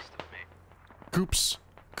 Coops.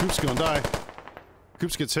 Coops gonna die.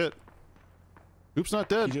 Coops gets hit. Coops not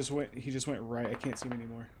dead. He just went right. I can't see him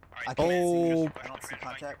anymore. I don't see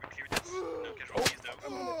contact.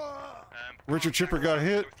 Richard Chipper got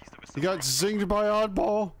hit. He got zinged by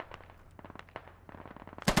Oddball.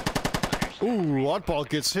 Ooh, Oddball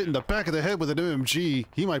gets hit in the back of the head with an MMG.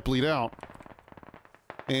 He might bleed out.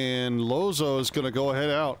 And Lozo is going to go ahead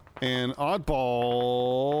out. And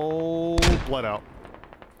Oddball bled out.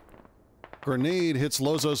 Grenade hits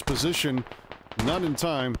Lozo's position. Not in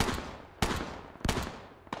time.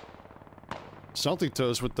 Salty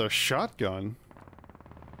Toes with the shotgun.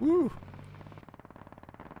 Woo.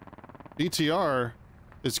 BTR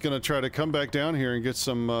is going to try to come back down here and get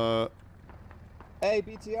some, Hey,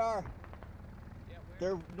 BTR.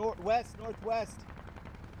 They're northwest.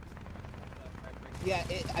 Yeah,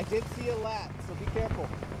 I did see a lat, so be careful.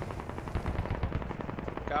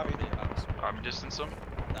 Copy. Arm distance them?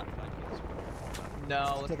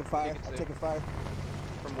 No. I'm taking fire.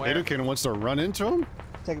 From where? Educator wants to run into him?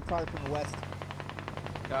 Taking fire from the west.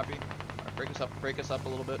 Copy. Right, break us up a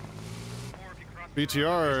little bit.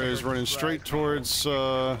 BTR is running straight towards,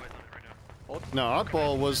 Now,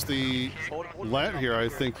 Oddball was the lat here. I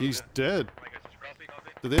think he's dead.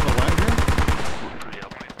 Do they have a lat here?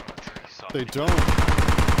 They don't.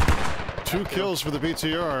 2 kills for the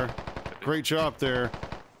BTR. Great job there.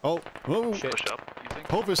 Oh, whoa.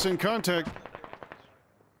 Hovis in contact.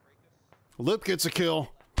 Lip gets a kill.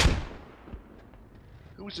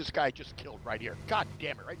 Who's this guy just killed right here? God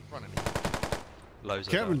damn it, right in front of me.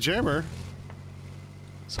 Captain Jammer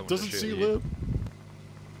doesn't see Lib.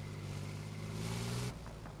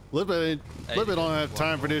 Lib don't have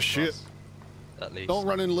time for this shit. Don't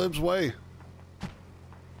run in Lib's way.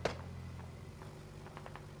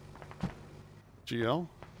 GL?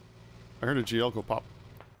 I heard a GL go pop.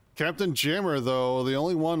 Captain Jammer, though, the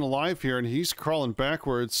only one alive here, and he's crawling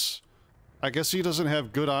backwards. I guess he doesn't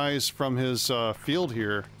have good eyes from his field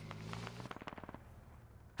here.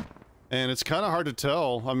 And it's kind of hard to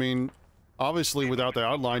tell. I mean, obviously without the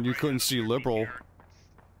outline, you couldn't see Liberal.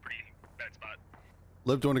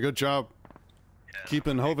 Lib doing a good job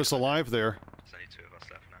keeping Hovis alive there.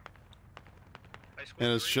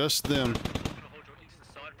 And it's just them.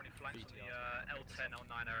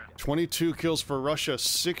 22 kills for Russia,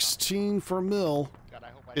 16 for Mil.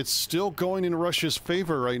 It's still going in Russia's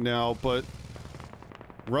favor right now, but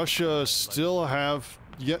Russia still have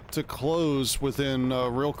yet to close within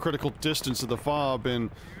real critical distance of the FOB, and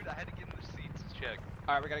Dude, I had to get in the seats to check.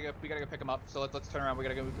 All right, we gotta go pick them up. So let's turn around. We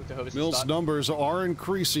gotta go move to Hovis. Mills' numbers are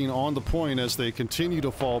increasing on the point as they continue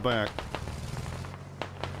to fall back.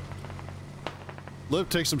 Liv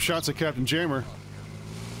takes some shots at Captain Jammer.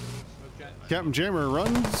 Captain Jammer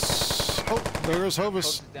runs. Oh, there goes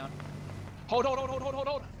Hovis. Hold.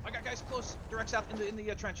 I got guys close. Direct south in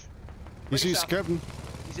the trench. He sees Captain.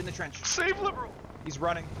 He's in the trench. Save Liberal. He's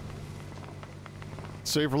running.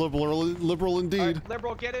 Save liberal indeed. All right,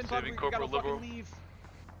 Liberal, get in, bud. We gotta fucking Liberal. leave.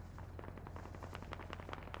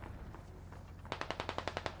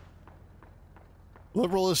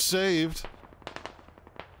 Liberal is saved.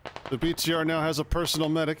 The BTR now has a personal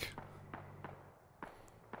medic.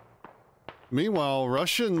 Meanwhile,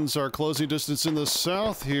 Russians are closing distance in the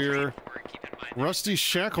south here. Rusty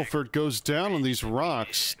Shackleford goes down on these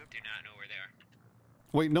rocks.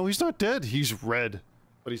 Wait, no, he's not dead. He's red.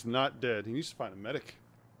 But he's not dead. He needs to find a medic.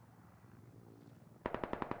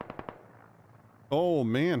 Oh,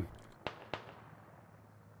 man.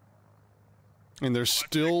 And there's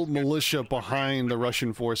still militia behind the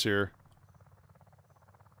Russian force here.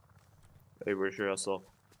 Hey, where's your SL?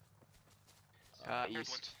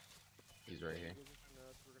 East. He's right here.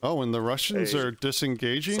 Oh, and the Russians are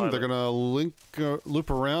disengaging. They're gonna loop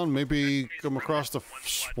around, maybe come across the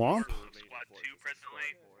swamp. Squad 2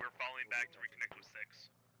 presently. We're falling back to reconnect with 6.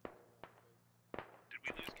 Did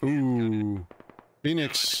we lose Ooh.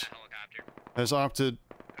 Phoenix has opted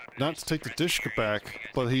not to take the dish back,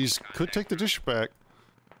 but could take the dish back.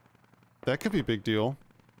 That could be a big deal.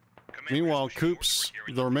 Meanwhile, Coops,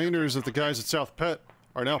 the remainders of the guys at South Pet,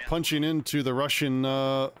 are now punching into the Russian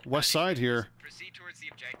west side here.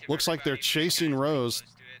 Looks like they're chasing Rose.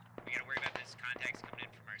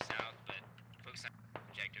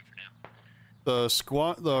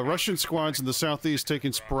 The Russian squads in the southeast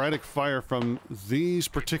taking sporadic fire from these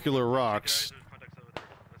particular rocks.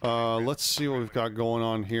 Let's see what we've got going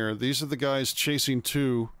on here. These are the guys chasing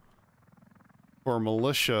 2 for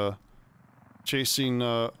militia, chasing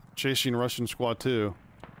Russian squad 2.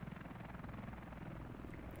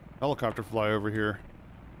 Helicopter fly over here,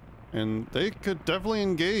 and they could definitely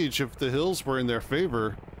engage if the hills were in their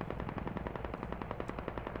favor.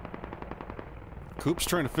 Coop's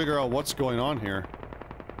trying to figure out what's going on here.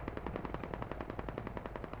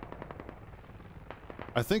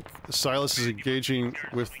 I think Silas is engaging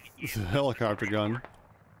with the helicopter gun.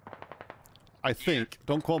 I think.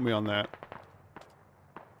 Don't quote me on that.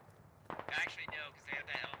 Actually, no, because they have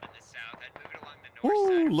that element in the south. I'd move it along the north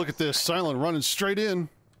side. Ooh, look at this. Silent running straight in.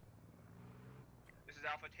 This is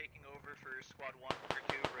Alpha taking over for Squad 1 or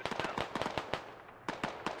 2.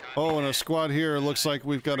 Oh, and a squad here. Looks like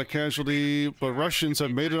we've got a casualty, but Russians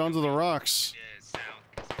have made it onto the rocks.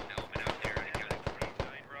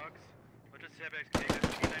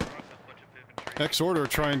 X-Order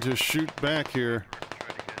trying to shoot back here.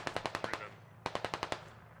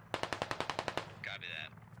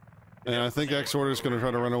 And I think X-Order is going to try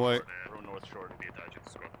to run away.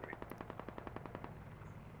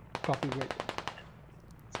 Copy, wait.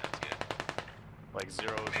 Like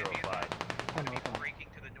 005. Breaking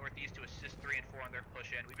to the northeast to assist 3 and 4 on their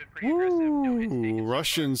push in. We've been pretty aggressive. No hits taken.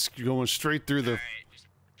 Russians going straight through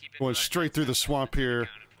the swamp here.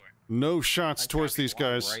 No shots towards these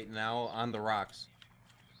guys. Right now on the rocks.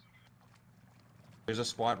 There's a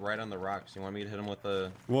squad right on the rocks. You want me to hit him with a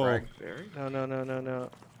frag? No.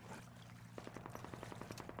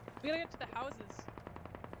 We gotta get to the houses.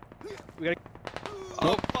 We gotta.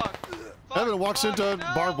 Oh, fuck. Evan walks into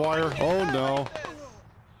barbed wire. Oh no.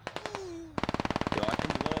 Yo, I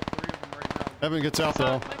can blow up 3 of them right now. Evan gets out though.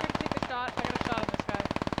 I'm gonna take a shot. I got a shot on this guy.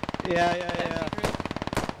 Yeah.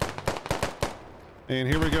 And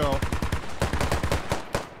here we go.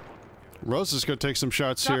 Rose is going to take some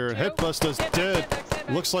shots Drop here. 2. Headbusta's dead.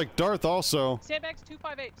 Sandbags. Looks like Darth also. Sandbags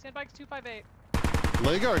 258. Sandbags 258.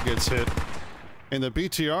 Lagar gets hit. And the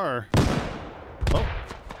BTR. Oh.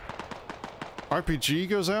 RPG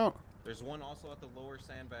goes out. There's one also at the lower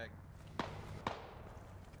sandbag.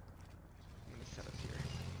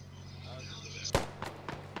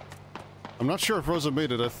 I'm not sure if Rosa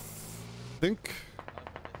made it. I think.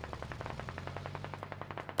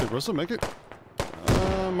 Did Rosa make it?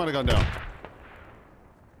 Might have gone down.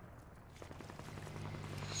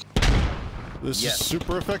 This is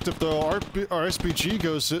super effective though. Our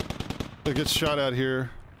SPG it gets shot at here.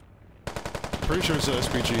 Pretty sure it's an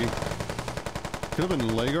SPG. Could have been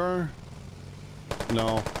Lagar.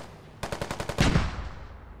 No.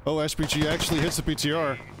 Oh, SPG actually hits the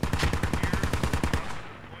BTR.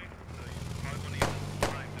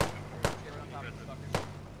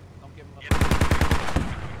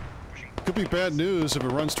 Could be bad news if it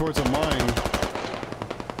runs towards a mine.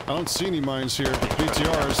 I don't see any mines here, but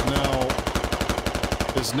BTR is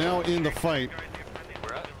now in the fight.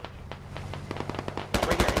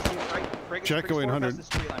 Jacko 800. He's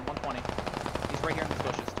right here in these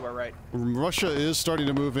bushes to our right. Russia is starting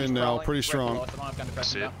to move in now, pretty strong.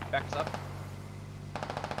 Back us up.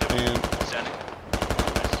 And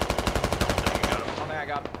I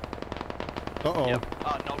got him. uh-oh. Yep.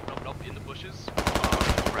 Nope, in the bushes.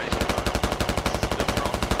 Right.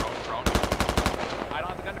 Drone. I don't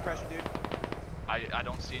have the gun depression, dude. I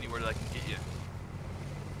don't see anywhere that I can get you.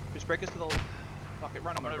 Just break us to the... Fuck it,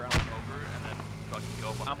 run I'm gonna over run over and then fucking go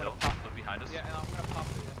up on the hill. Look behind us. Yeah, and I'm gonna pop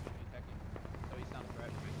through this Techie. So he's down the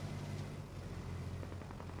threat.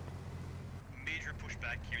 Major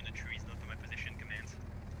pushback here in the trees, not to my position, command.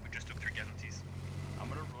 We just took 3 casualties. I'm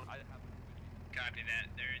gonna run. I have. Copy that.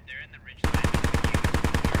 They're in the ridge.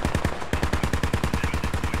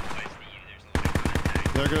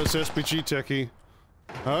 There goes SPG Techie.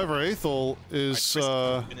 However, Aethel is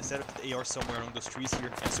gonna set up the AR somewhere along those trees here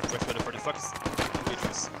and suppress whatever the fuck is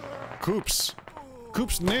dangerous. Coops.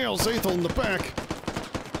 Coops nails Aethel in the back.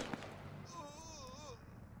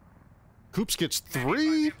 Coops gets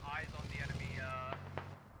 3.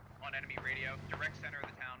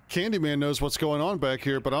 Candyman knows what's going on back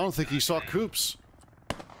here, but I don't think he saw Coops.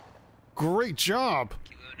 Great job.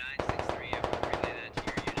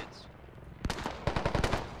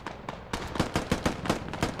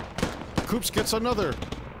 Coops gets another.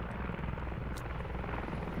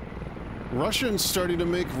 Russians starting to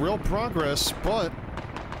make real progress, but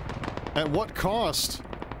at what cost?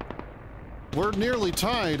 We're nearly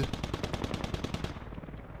tied.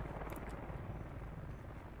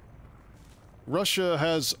 Russia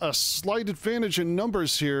has a slight advantage in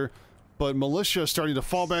numbers here, but Militia is starting to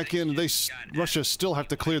fall back in, and Russia still have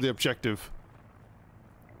to clear the objective.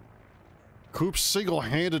 Coops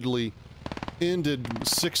single-handedly ended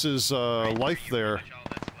Six's life there,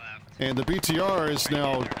 and the BTR is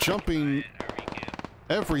now jumping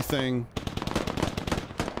everything.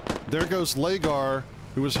 There goes Lagar,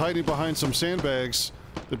 who was hiding behind some sandbags.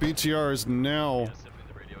 The BTR is now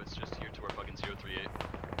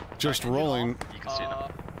just rolling. You can see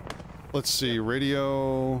them. Let's see,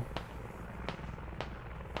 radio.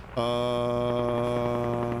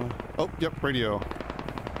 Oh, yep, radio.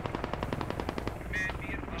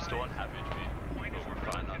 We're still on half HP, but we're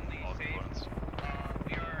fine on all components.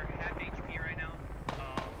 We are half HP right now.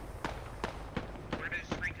 We're gonna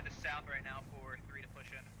screen to the south right now for 3 to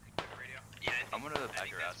push in. Radio. Yeah, I'm gonna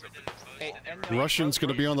back your ass up. Russian's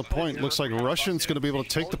going to be on the point. Looks like Russian's going to be able to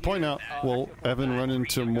take the point out. Will Evan run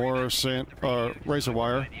into more razor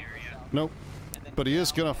wire? Nope. But he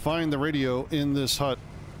is going to find the radio in this hut,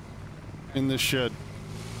 in this shed.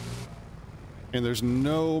 And there's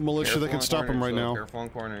no militia that can stop him right now. Careful on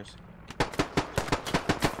corners.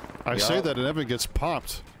 I say that and Evan gets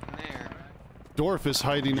popped. Dorf is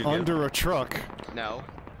hiding under a truck. No.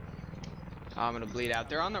 I'm gonna bleed out.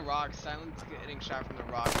 They're on the rocks. Silent's getting shot from the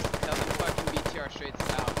rocks. Tell them fucking BTR straight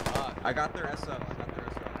south. I got their SO.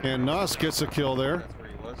 And Nas gets a kill there. That's where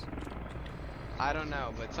he was. I don't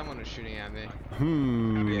know, but someone was shooting at me. Yeah, he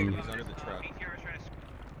was under the truck.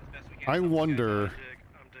 I wonder.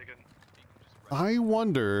 I'm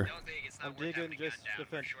digging, just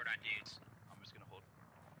defend.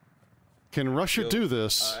 Can Russia do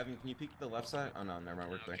this? Evan, can you peek the left side? Oh no, never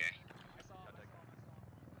mind, we're clear.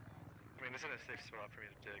 I mean, this is a safe spot for me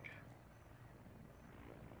to dig.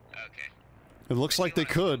 Okay. It looks like they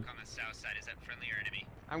could. On the south side, is that friendly or enemy?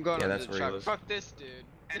 I'm going Yeah, under that's the where he truck. was. Fuck this dude.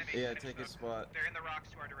 Yeah, take his spot. They're in the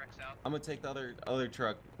rocks to our direct south. I'm gonna take the other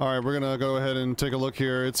truck. Alright, we're gonna go ahead and take a look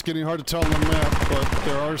here. It's getting hard to tell on the map, but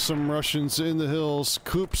there are some Russians in the hills.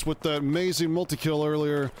 Coops, with that amazing multi-kill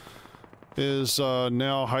earlier, is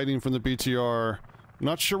now hiding from the BTR.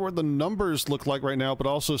 Not sure what the numbers look like right now, but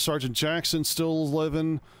also Sergeant Jackson still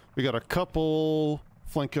living. We got a couple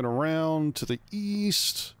flanking around to the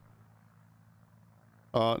east.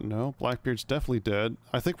 No, Blackbeard's definitely dead.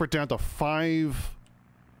 I think we're down to 5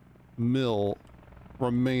 mil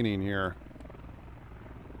remaining here.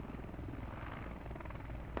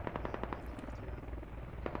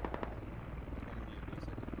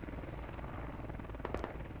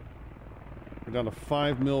 We're down to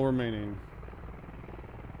 5 mil remaining.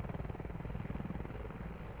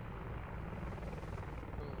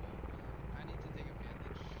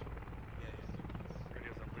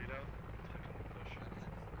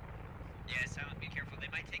 Yeah, Silent, be careful. They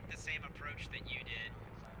might take the same approach that you did.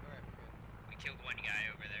 We killed one guy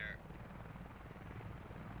over there.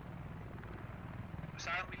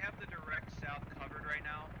 Silent, we have the direct south covered right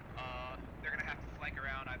now. They're gonna have to flank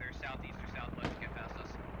around either southeast or southwest to get past us.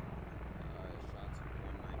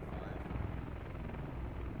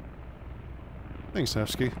 Thanks,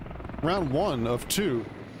 Nevsky. Round 1 of 2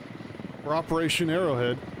 for Operation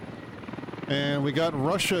Arrowhead. And we got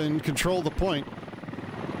Russia in control of the point.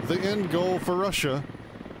 The end goal for Russia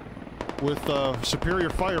with superior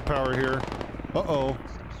firepower here. Uh-oh.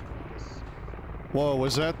 Whoa,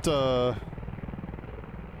 was that,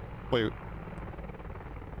 Wait.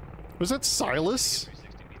 Was that Silas?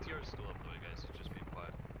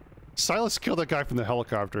 Silas killed that guy from the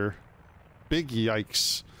helicopter. Big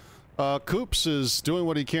yikes. Coops is doing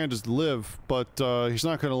what he can to live, but he's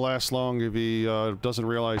not going to last long if he doesn't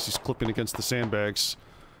realize he's clipping against the sandbags.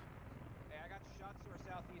 Hey, I got shots to our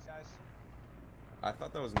southeast, guys. I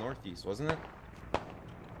thought that was northeast, wasn't it?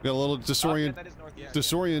 Got a little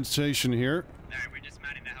disorientation here.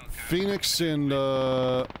 Phoenix and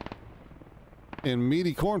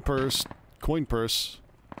Meaty Coin Purse.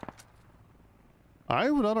 I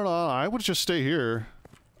don't know. I would just stay here.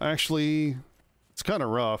 Actually, it's kind of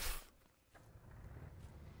rough.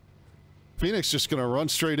 Phoenix just gonna run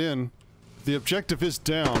straight in. The objective is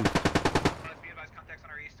down.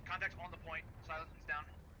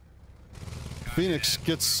 Phoenix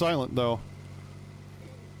gets silent though.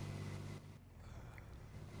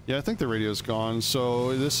 Yeah, I think the radio's gone,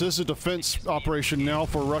 so this is a defense operation now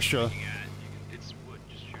for Russia. It's wood,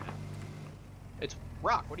 just shoot it. It's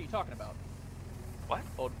rock. What are you talking about? What?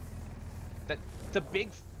 Oh, the big.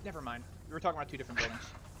 Never mind. We were talking about two different buildings.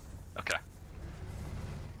 Okay.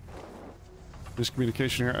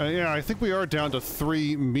 Miscommunication here. Yeah, I think we are down to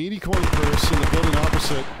 3. Meaty Coin Purse in the building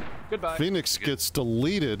opposite. Goodbye. Phoenix gets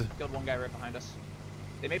deleted. Killed one guy right behind us.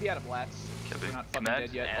 They may be out of blats. They're not fucking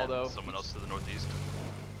dead yet, and although... someone else to the northeast.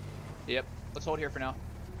 Yep. Let's hold here for now.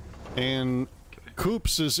 And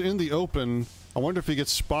Coops is in the open. I wonder if he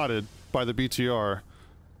gets spotted by the BTR.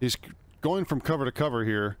 He's going from cover to cover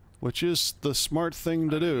here, which is the smart thing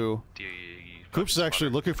to do. Coops is actually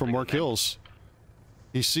looking for more kills.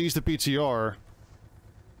 He sees the BTR.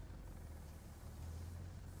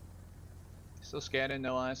 Still scanning,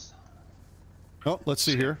 no eyes. Oh, let's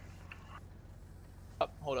see here. Oh,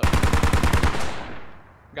 hold up.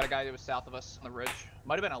 Got a guy that was south of us on the ridge. That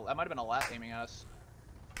might have been a last aiming at us.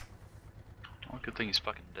 Well, good thing he's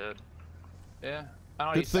fucking dead. Yeah. I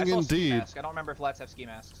don't know. Good thing indeed. Mask. I don't remember if lats have ski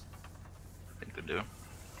masks. I think they do.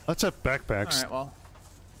 Let's have backpacks. Alright, well.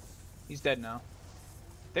 He's dead now.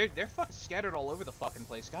 They're fucking scattered all over the fucking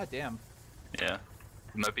place. God damn. Yeah.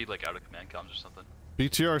 It might be like out of command comms or something.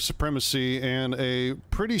 BTR supremacy and a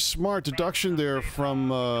pretty smart deduction there from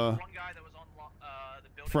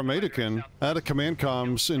Adekin. Out of command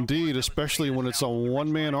comms, indeed, especially when it's a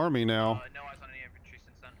one-man army now.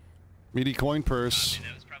 Meaty Coin Purse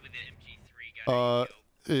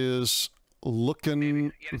is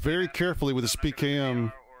looking very carefully with his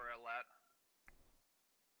PKM.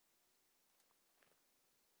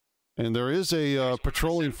 And there is a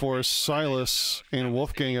patrolling force. Silas and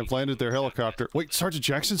Wolfgang have landed their helicopter. Wait, Sergeant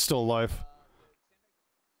Jackson's still alive.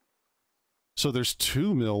 So there's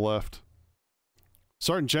 2 mil left.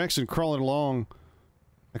 Sergeant Jackson crawling along.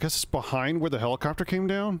 I guess it's behind where the helicopter came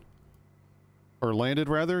down? Or landed,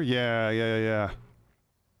 rather? Yeah.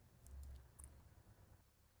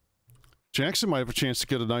 Jackson might have a chance to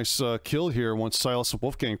get a nice kill here once Silas and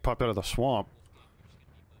Wolfgang pop out of the swamp.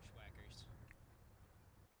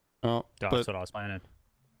 Oh, that's what I was planning.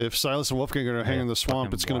 If Silas and Wolfgang are going to hang in the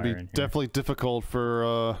swamp, it's going to be definitely difficult for,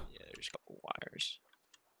 Yeah, there's a couple wires.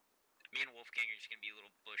 Me and Wolfgang are just going to be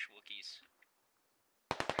little bush Wookiees.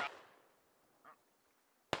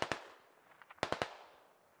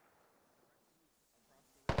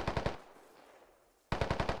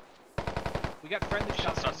 We got friendly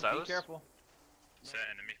shots. Not Silas? Be careful. Is that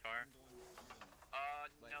enemy fire?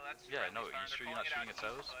 No, that's... Yeah, no, you sure you're not shooting at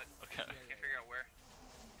Silas? Okay. Can't figure out where.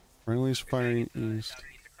 friendly's firing east.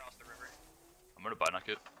 I'm gonna binoc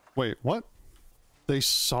it. Wait, what? They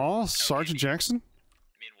saw Sergeant Jackson? Me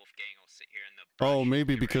and Wolfgang will sit here in the... Oh,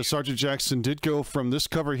 maybe because Sergeant Jackson did go from this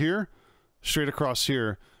cover here, straight across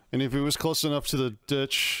here. And if he was close enough to the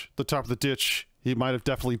ditch, the top of the ditch, he might have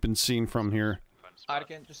definitely been seen from here.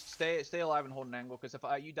 Anakin, just stay alive and hold an angle, because if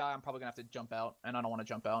you die, I'm probably gonna have to jump out, and I don't want to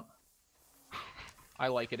jump out. I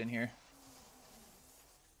like it in here.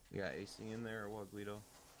 You got AC in there or what, Guido?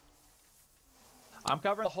 I'm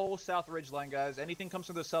covering the whole south ridge line, guys. Anything comes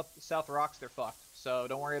from the south rocks, they're fucked. So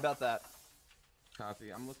don't worry about that.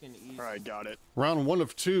 Copy. I'm looking east. Alright, got it. Round 1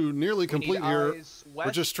 of 2, nearly complete here.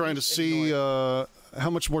 We're just trying to see how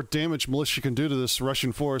much more damage Militia can do to this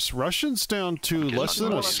Russian force. Russians down to less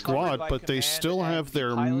than a squad, but they still have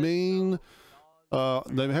their main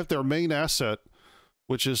They have their main asset,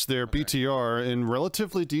 which is their BTR, in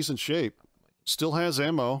relatively decent shape. Still has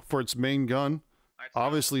ammo for its main gun.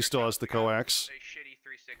 Obviously still has the coax.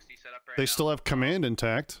 They still have command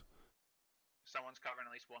intact. Someone's covering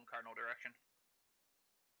at least one cardinal direction.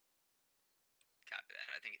 Copy that.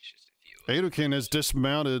 I think it's just a few. Adokin has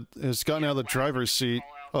dismounted, has gotten out of the driver's seat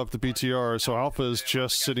of the BTR, so Alpha is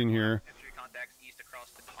just sitting here.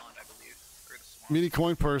 Meaty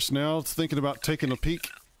coin purse now thinking about taking a peek.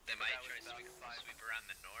 They might try to sweep around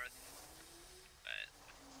the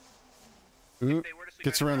north, but...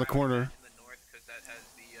 Gets around the corner.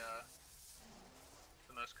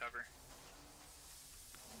 The most cover.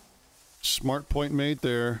 Smart point made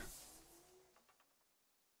there.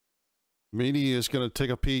 Meaty is going to take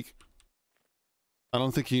a peek. I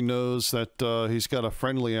don't think he knows that he's got a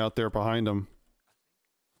friendly out there behind him.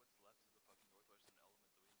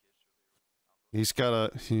 He's got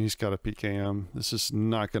a PKM. This is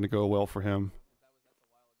not going to go well for him.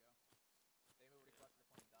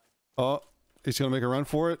 Oh, he's going to make a run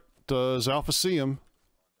for it. Does Alpha see him?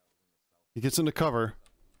 He gets into cover.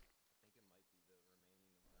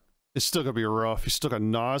 It's still going to be rough. He's still got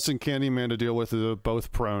Nas and Candyman to deal with. They're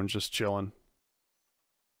both prone, just chilling.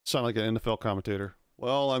 Sound like an NFL commentator.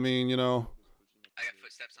 Well, I mean, you know. I got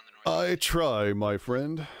footsteps on the north. I try, my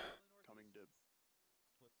friend. They're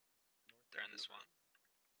in the swamp.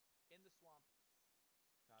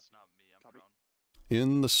 That's not me, I'm prone.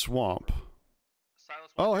 In the swamp.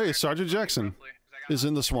 Oh, hey, Sergeant Jackson is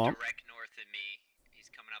in the swamp. Direct north of me. He's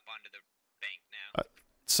coming up onto the bank now.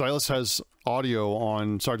 Silas has audio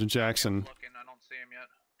on Sergeant Jackson. I don't see him yet.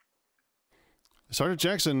 Sergeant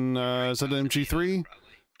Jackson, is that an MG3?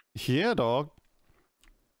 Yeah, dog.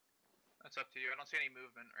 That's up to you. I don't see any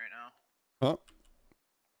movement right now. Oh.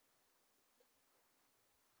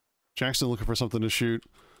 Jackson looking for something to shoot.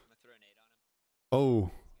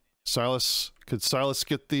 Oh. Silas. Could Silas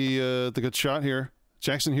get the good shot here?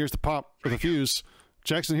 Jackson hears the pop with the fuse.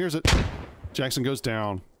 Jackson hears it. Jackson goes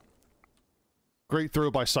down. Great throw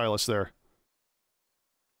by Silas there.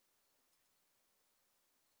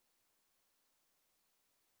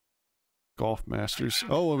 Golf Masters.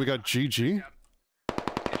 Oh, and we got GG.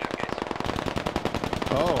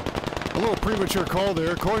 Oh, a little premature call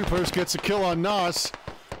there. Coin Purse gets a kill on Nas.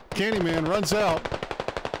 Candyman runs out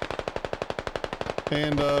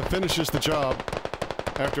and finishes the job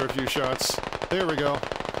after a few shots. There we go.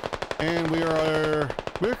 And we're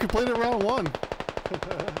completed round one.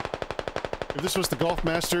 If this was the Golf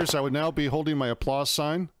Masters, I would now be holding my applause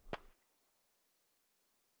sign.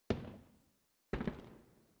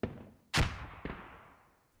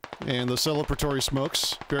 And the celebratory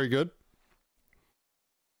smokes. Very good.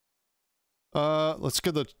 Let's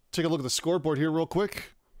take a look at the scoreboard here real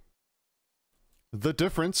quick. The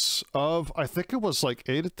difference of, I think it was like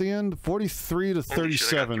 8 at the end, 43 to 37.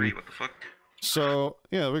 Shit, I got 3. What the fuck? So,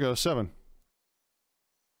 yeah, there we go, 7.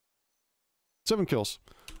 7 kills.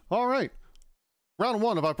 All right. Round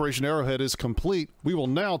 1 of Operation Arrowhead is complete. We will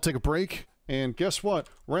now take a break, and guess what?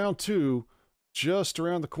 Round 2, just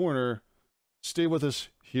around the corner. Stay with us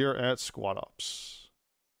here at SquadOps.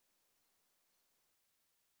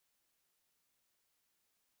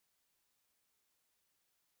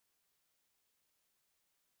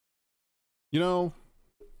 You know,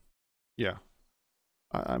 yeah.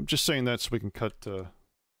 I'm just saying that so we can cut the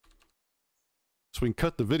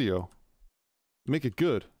video. Make it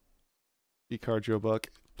good. bcarr Joe Buck.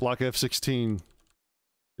 Block F16.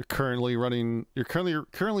 You're currently running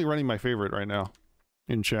my favorite right now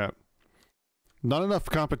in chat. Not enough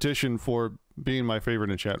competition for being my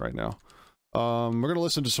favorite in chat right now. We're gonna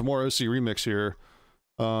listen to some more OC Remix here.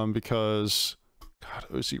 Because God,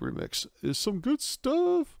 OC Remix is some good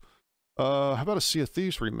stuff. How about a Sea of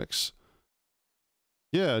Thieves remix?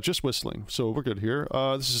 Yeah, just whistling. So we're good here.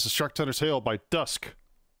 This is a Shark Tender's Hail by Dusk.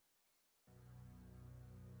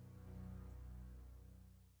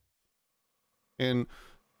 And,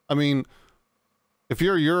 I mean, if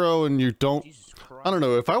you're a Euro and you don't... I don't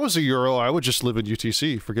know, if I was a Euro, I would just live in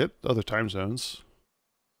UTC. Forget other time zones.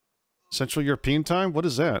 Central European time? What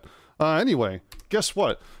is that? Anyway, guess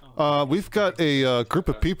what? We've got a group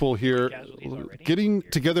of people here getting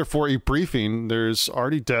together for a briefing. There's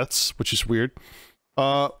already deaths, which is weird.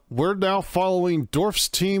 We're now following Dorf's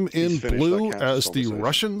team in blue as the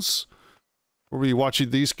Russians. We'll be watching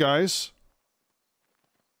these guys.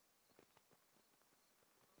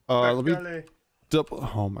 Let me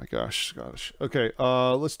oh my gosh. Okay,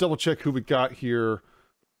 let's double check who we got here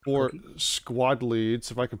for squad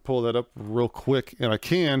leads. If I can pull that up real quick, and I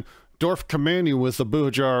can. Dorf commanding with the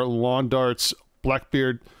Buhajar, Lawn Darts,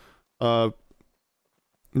 Blackbeard,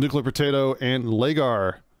 Nuclear Potato, and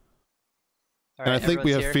Lagar. And I think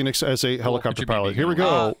we have here. Phoenix as a helicopter pilot. Here we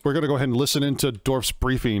go. We're going to go ahead and listen into Dorf's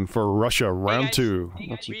briefing for Russia round 2.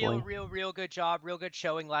 Real good job. Real good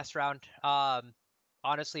showing last round.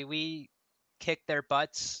 Honestly, we kicked their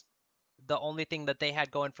butts. The only thing that they had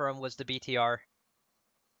going for them was the BTR.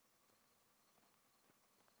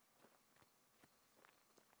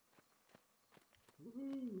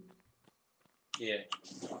 Yeah.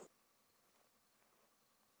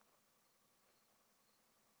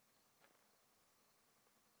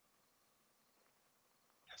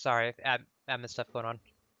 Sorry, admin stuff going on.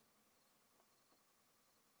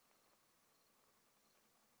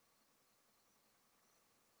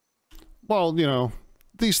 Well, you know,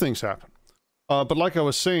 these things happen. But like I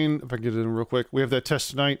was saying, if I get it in real quick, we have that test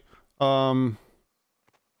tonight.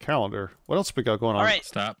 Calendar. What else we got going on? All right.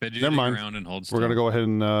 Stop fidgeting Never mind. around and hold We're still. gonna go ahead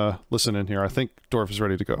and listen in here. I think Dorf is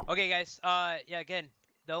ready to go. Okay, guys. Yeah, again,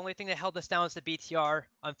 the only thing that held us down was the BTR.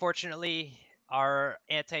 Unfortunately, our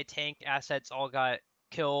anti-tank assets all got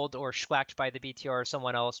killed or schwacked by the BTR or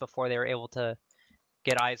someone else before they were able to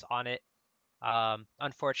get eyes on it.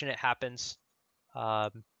 Unfortunate happens.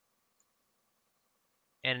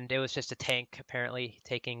 And it was just a tank, apparently,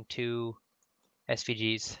 taking 2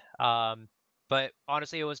 SVGs. But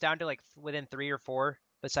honestly, it was down to like within 3 or 4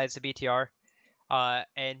 besides the BTR.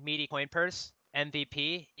 And Meaty Coin Purse,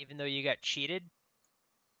 MVP, even though you got cheated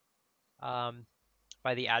by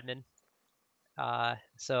the admin.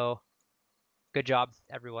 So good job,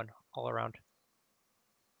 everyone, all around.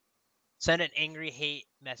 Send an angry hate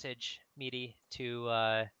message, Meaty,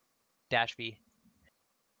 to Dash V.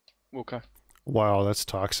 Okay. Wow, that's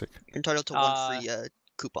toxic. You're entitled to 1 free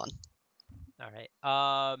coupon. All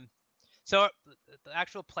right. So the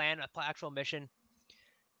actual plan, actual mission.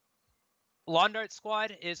 Lawn Dart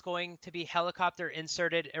Squad is going to be helicopter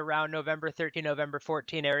inserted around November 13, November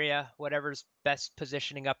 14 area, whatever's best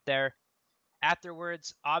positioning up there.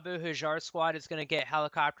 Afterwards, Abu Hajar Squad is going to get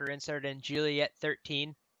helicopter inserted in Juliet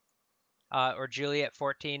 13 or Juliet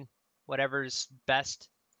 14, whatever's best.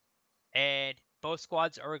 And both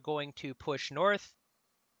squads are going to push north.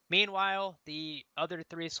 Meanwhile, the other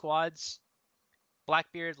 3 squads,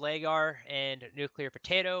 Blackbeard, Lagar, and Nuclear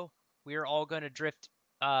Potato, we are all going to drift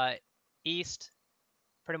east,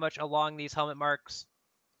 pretty much along these helmet marks.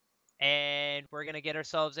 And we're going to get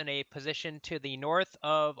ourselves in a position to the north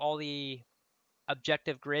of all the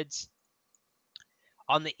objective grids.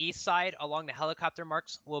 On the east side, along the helicopter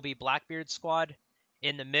marks, will be Blackbeard Squad.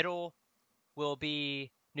 In the middle will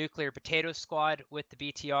be Nuclear Potato Squad with the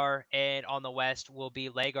BTR, and on the west will be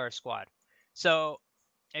Lagar Squad. So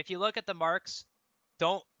if you look at the marks,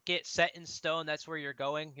 don't get set in stone that's where you're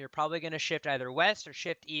going. You're probably going to shift either west or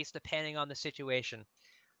shift east depending on the situation.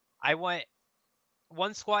 I want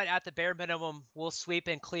 1 squad at the bare minimum will sweep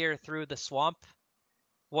and clear through the swamp.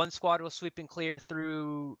 1 squad will sweep and clear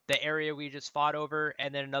through the area we just fought over,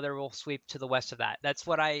 and then another will sweep to the west of that. That's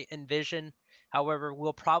what I envision. However,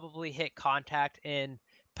 we'll probably hit contact in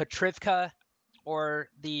Petrivka or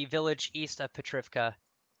the village east of Petrivka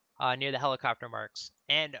near the helicopter marks,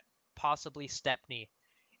 and possibly Stepney.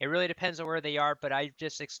 It really depends on where they are, but I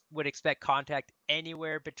just would expect contact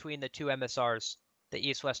anywhere between the 2 MSRs, the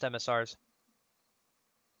east-west MSRs.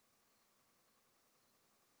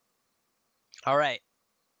 All right.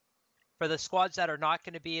 For the squads that are not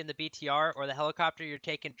going to be in the BTR or the helicopter, you're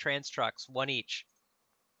taking trans trucks, 1 each.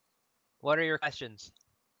 What are your questions?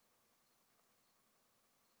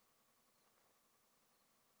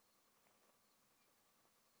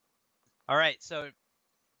 All right, so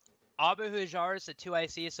Abu Hajar is the 2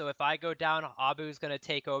 IC, so if I go down, Abu's going to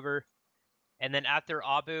take over. And then after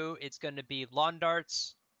Abu, it's going to be Lawn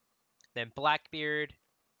Darts, then Blackbeard,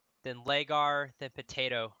 then Lagar, then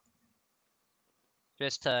Potato.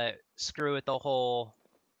 Just to screw with the whole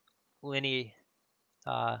linearness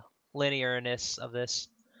of this.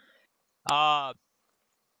 BTR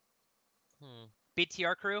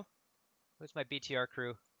crew? Who's my BTR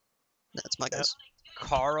crew? That's my guys.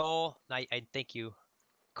 Carl, I thank you.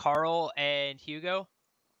 Carl and Hugo.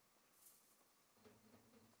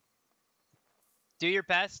 Do your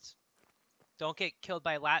best. Don't get killed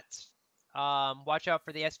by lats. Watch out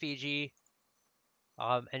for the SVG.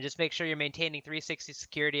 And just make sure you're maintaining 360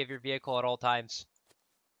 security of your vehicle at all times.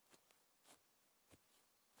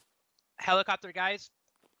 Helicopter guys,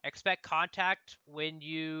 expect contact when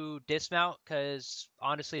you dismount, because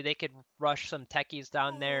honestly they could rush some techies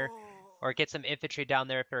down there or get some infantry down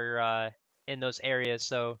there if they're in those areas.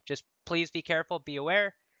 So just please be careful, be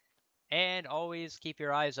aware, and always keep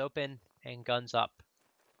your eyes open and guns up.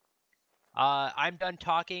 I'm done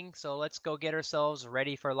talking, so let's go get ourselves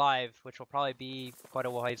ready for live, which will probably be quite a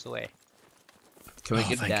ways away. Can we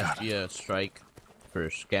give Dasty a strike for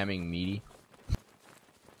scamming meaty?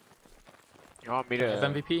 You want me to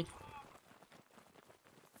have MVP?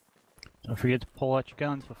 Don't forget to pull out your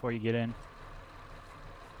guns before you get in.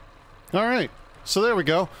 All right, so there we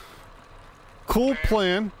go. Cool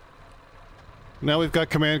plan. Now we've got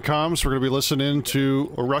command comms. We're going to be listening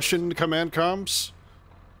to Russian command comms.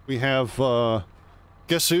 We have,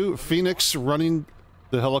 guess who? Phoenix running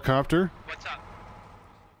the helicopter. What's up?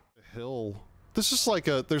 The hill. This is like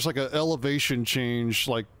a, there's like a elevation change,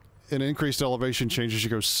 like an increased elevation change as you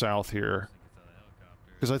go south here.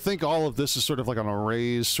 Because I think all of this is sort of like on a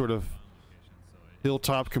raised sort of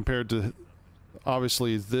hilltop compared to,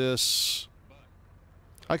 obviously, this.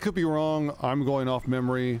 I could be wrong. I'm going off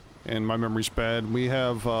memory, and my memory's bad. We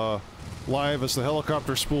have, live as the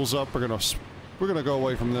helicopter spools up. We're gonna go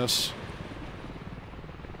away from this.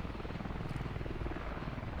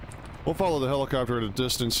 We'll follow the helicopter at a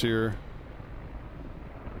distance here.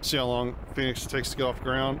 See how long Phoenix takes to get off the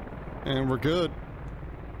ground. And we're good.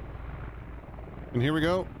 And here we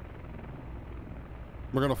go.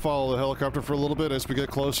 We're going to follow the helicopter for a little bit. As we get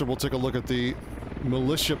closer, we'll take a look at the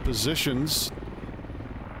militia positions.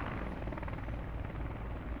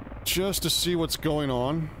 Just to see what's going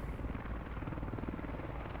on.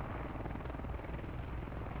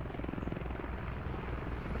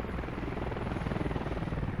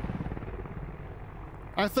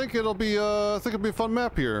 I think it'll be a fun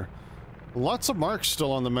map here. Lots of marks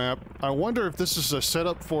still on the map. I wonder if this is a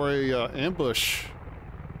setup for a ambush,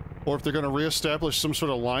 or if they're going to reestablish some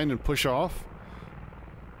sort of line and push off.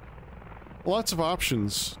 Lots of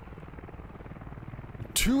options.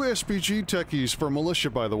 2 SPG techies for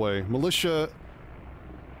Militia, by the way. Militia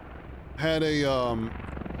had a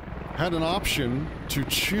had an option to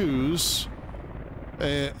choose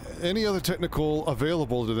any other technical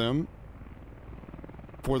available to them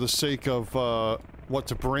for the sake of what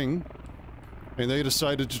to bring. And they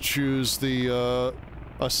decided to choose the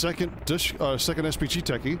a second SPG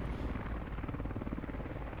techie.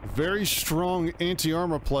 Very strong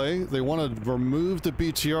anti-armor play. They want to remove the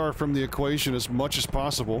BTR from the equation as much as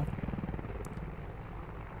possible.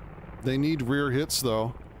 They need rear hits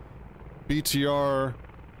though. BTR,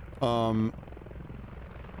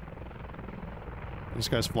 this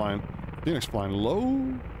guy's flying. Phoenix flying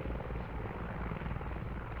low.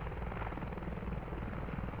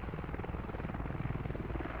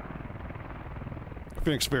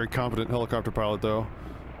 Phoenix, very competent helicopter pilot, though.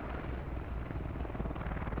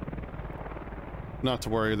 Not to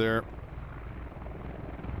worry there.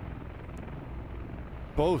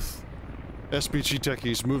 Both SPG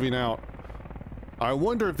techies moving out. I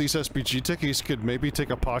wonder if these SPG techies could maybe take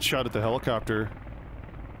a pot shot at the helicopter.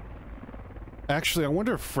 Actually, I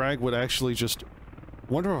wonder if frag would actually just... I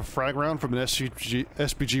wonder if a frag round from an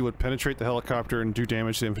SPG would penetrate the helicopter and do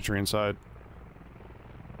damage to the infantry inside.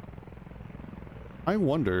 I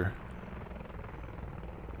wonder.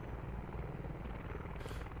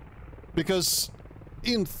 Because,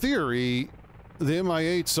 in theory, the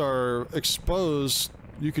Mi-8s are exposed.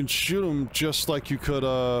 You can shoot them just like you could,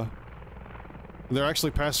 they're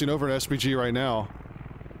actually passing over an SPG right now.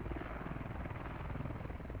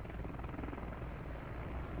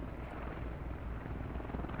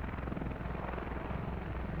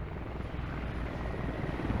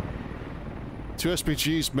 Two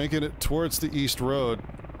SPGs making it towards the east road,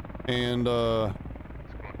 and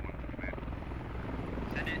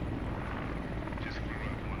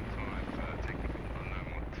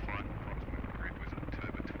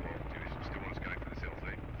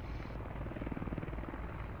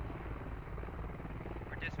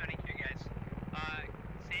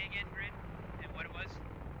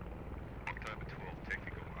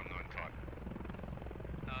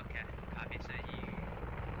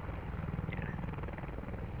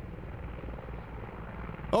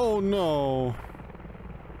oh no.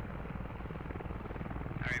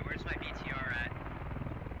 Alright, where's my BTR at?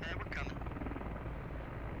 We're coming.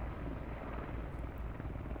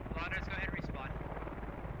 Ladders, go ahead and respawn.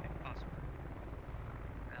 If possible.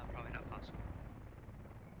 No, probably not possible.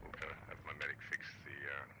 Okay, have my medic fix the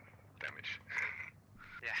damage.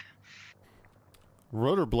 Yeah.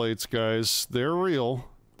 Rotor blades, guys, they're real.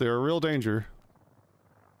 They're a real danger.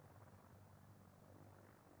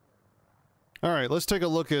 All right, let's take a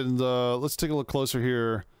look at let's take a look closer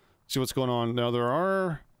here. See what's going on. Now there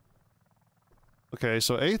are... Okay,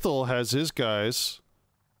 so Aethel has his guys.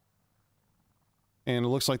 And it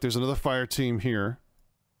looks like there's another fire team here.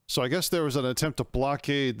 So I guess there was an attempt to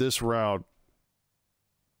blockade this route.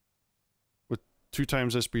 2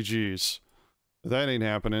 times SPGs. That ain't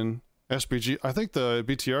happening. SPG, I think the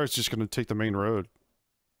BTR is just going to take the main road.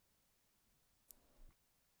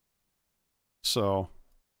 So,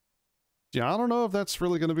 yeah, I don't know if that's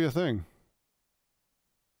really going to be a thing.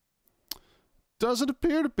 Doesn't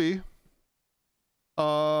appear to be.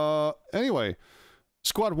 Anyway,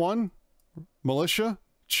 Squad 1, Militia,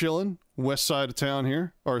 chilling, west side of town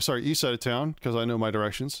here. Or, sorry, east side of town, because I know my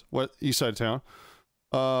directions. East side of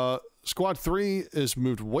town. Squad 3 is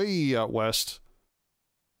moved way out west.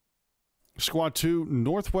 Squad 2,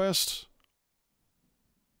 northwest.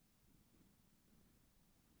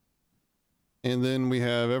 And then we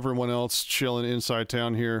have everyone else chilling inside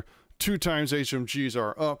town here. 2 times HMGs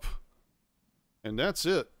are up. And that's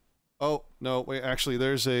it. Oh, no, wait, actually,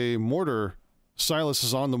 there's a mortar. Silas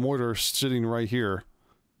is on the mortar sitting right here.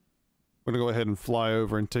 We're gonna go ahead and fly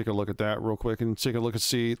over and take a look at that real quick and take a look and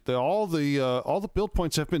see all the build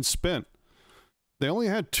points have been spent. They only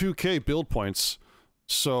had 2K build points,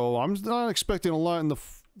 so I'm not expecting a lot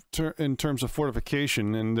in terms of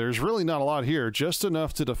fortification, and there's really not a lot here. Just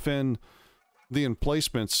enough to defend the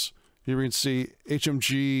emplacements. Here we can see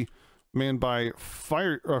HMG manned by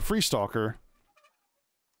Free Stalker.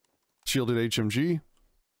 Shielded HMG.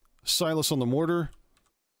 Silas on the mortar.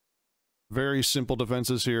 Very simple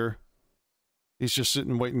defenses here. He's just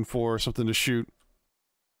sitting waiting for something to shoot.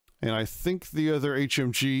 And I think the other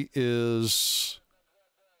HMG is...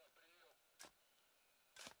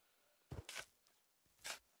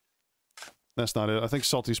 That's not it. I think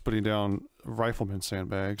Salty's putting down rifleman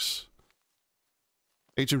sandbags.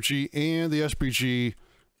 HMG and the SPG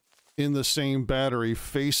in the same battery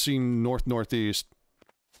facing north-northeast.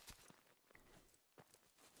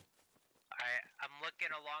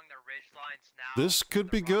 This could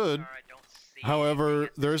be good. However,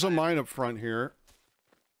 there's a mine up front here.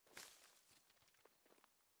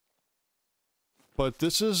 But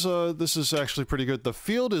this is actually pretty good. The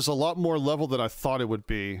field is a lot more level than I thought it would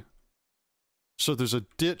be. So there's a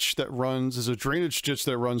ditch that runs, there's a drainage ditch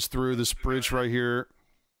that runs through this bridge right here.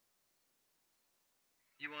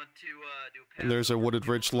 And there's a wooded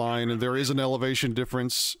ridge line, and there is an elevation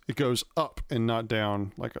difference. It goes up and not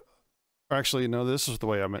down. Like, actually, no, this is the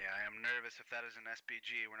way I meant. Yeah, I am nervous if that is an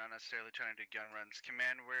SPG. We're not necessarily trying to do gun runs.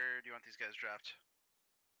 Command, where do you want these guys dropped?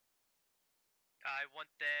 I want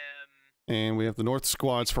them... And we have the North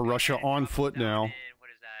squads for Russia on foot now.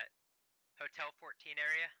 What is that? Hotel 14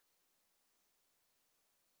 area?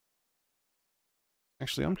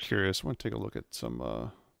 Actually, I'm curious. I want to take a look at some,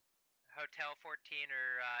 Hotel 14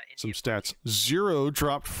 or, some stats. 0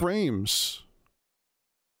 dropped frames.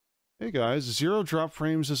 Hey guys, 0 drop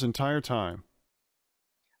frames this entire time.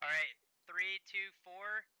 Alright, 3, 2, 4.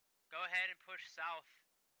 Go ahead and push south.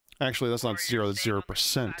 Actually, that's not 0, that's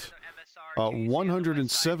 0%.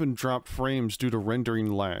 107 drop frames due to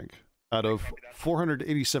rendering lag out of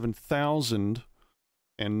 487,000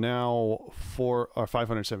 and now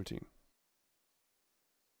 517.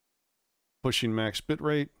 Pushing max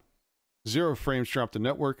bitrate. 0 frames dropped the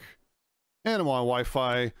network. And I'm on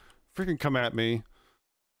Wi-Fi. Freaking come at me.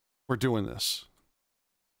 We're doing this.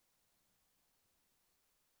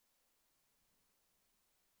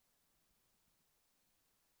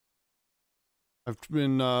 I've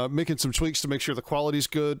been making some tweaks to make sure the quality's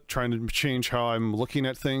good, trying to change how I'm looking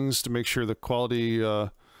at things to make sure the quality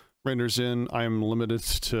renders in. I'm limited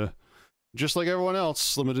to, just like everyone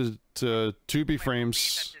else, limited to 2B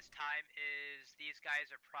frames.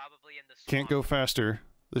 Can't go faster.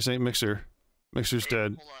 This ain't Mixer. Mixer's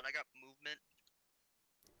dead. Hold on, I got movement.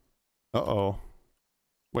 Uh-oh.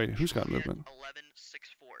 Wait, who's got movement?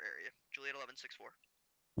 1164 area. Juliet 1164.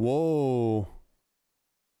 Whoa.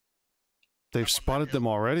 They've spotted them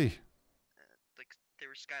already. Like they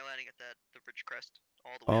were skylining at the ridge crest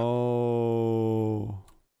all the way Oh.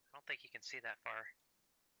 I don't think you can see that far.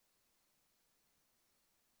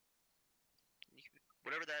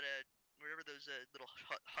 Whatever that wherever those little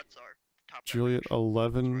huts are. Top Juliet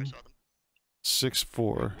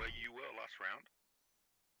 1164. Where you were last round?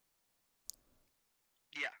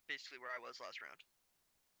 Yeah, basically where I was last round.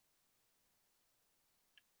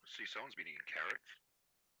 See, someone's been eating carrots.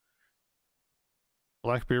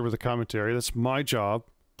 Blackbeard with a commentary. That's my job.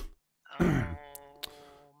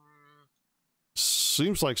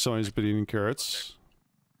 Seems like someone's been eating carrots.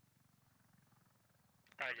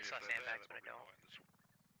 I just saw sandbags, but I don't. If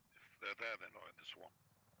they're there, they're not in this one.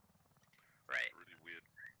 Right. Really weird.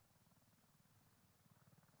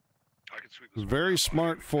 I can sweep this Very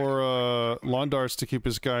smart for Londarts to keep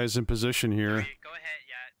his guys in position here. Go ahead,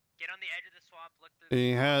 yeah. Get on the edge of the swamp, look through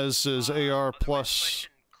He has his AR plus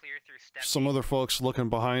some other folks looking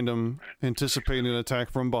behind him, anticipating an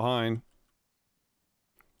attack from behind.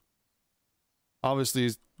 Obviously,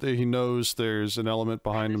 he knows there's an element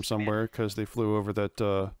behind him somewhere because they flew over that. Go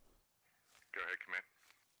ahead, command.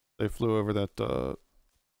 They flew over that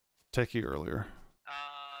techie earlier.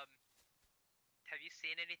 Have you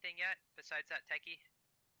seen anything yet besides that techie?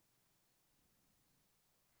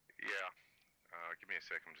 Yeah. Give me a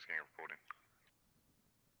sec. I'm just getting a report in.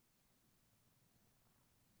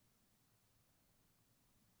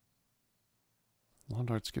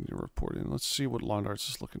 Londart's getting a report in. Let's see what Londart's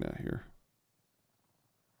is looking at here.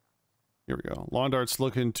 Here we go. Londart's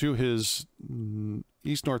looking to his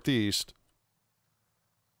east-northeast.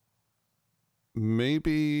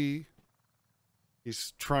 Maybe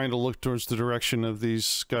he's trying to look towards the direction of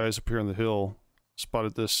these guys up here on the hill.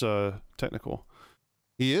 Spotted this technical.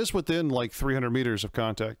 He is within like 300 meters of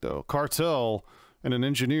contact, though. Cartel and an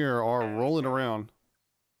engineer are rolling around.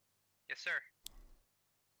 Yes, sir.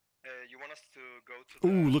 You want us to go to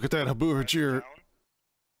Ooh, look at that Abu Hajir.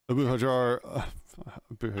 Abu Hajar.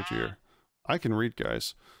 Abu Hajir. I can read,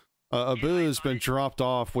 guys. Abu has been dropped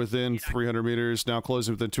off within 300 meters, now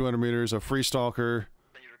closing within 200 meters. A free stalker.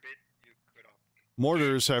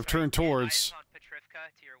 Mortars have turned towards. On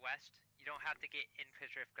Petrivka to your west. You don't have to get in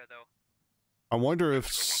Petrivka, though. I wonder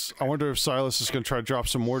if Silas is going to try to drop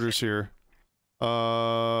some mortars here.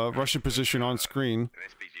 Russian position on screen.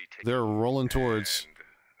 They're rolling towards.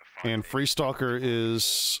 And Free Stalker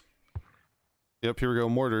is... Yep, here we go,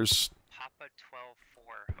 mortars. Papa 12-4.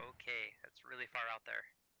 Okay, that's really far out there.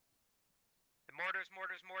 The mortars.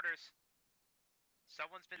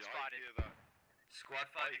 Someone's been spotted. I hear that. Squad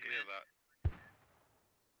 5, I hear that.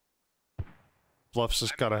 Bluff's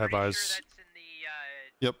just gotta have eyes. Sure that's in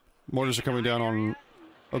the, Yep, mortars are coming down on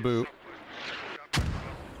Abu.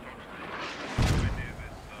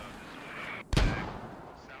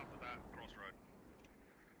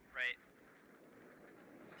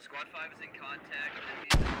 Squad 5 is in contact with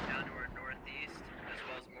enemies down to our northeast, as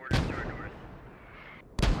well as mortars to our north.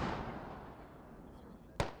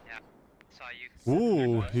 Yeah, saw you.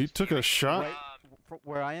 Ooh, he took a shot.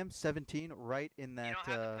 Where I am, 17, right in that. You don't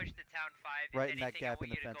have to push the town 5. Right if in that anything, gap I in want the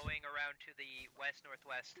you to fence. going around to the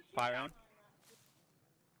west-northwest. Fire on.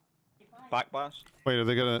 Back blast. Wait, are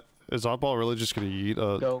they gonna... Is Oddball really just gonna yeet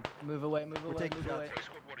a... Go. Move away, move away, taking move away.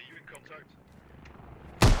 Squad 1, are you in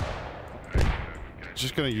contact?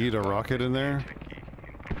 Just gonna yeet a rocket in there?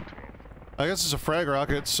 I guess it's a frag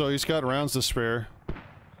rocket, so he's got rounds to spare.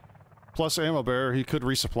 Plus ammo bearer, he could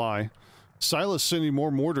resupply. Silas sending more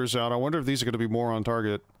mortars out. I wonder if these are going to be more on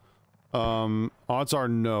target. Odds are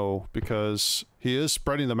no, because he is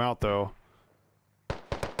spreading them out, though.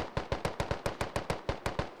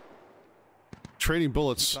 Trading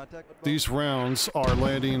bullets. These rounds are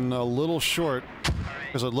landing a little short,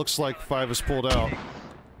 because it looks like 5 is pulled out.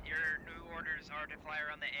 Your new orders are to fly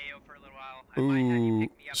around the AO for a little while. Ooh,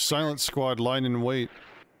 Silent Squad lying in wait.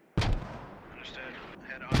 Understood.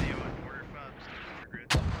 Head audio and order fobs.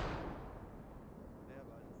 Grid.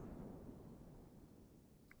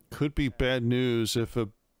 Could be bad news if a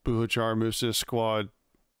Buhajar moves his squad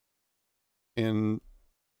in.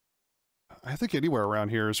 I think anywhere around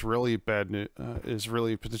here is really bad. Is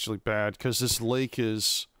really potentially bad because this lake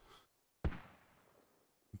is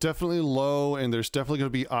definitely low, and there's definitely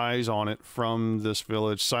going to be eyes on it from this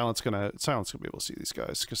village. Silent's gonna be able to see these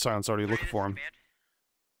guys because Silent's already looking for them.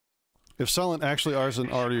 If Silent actually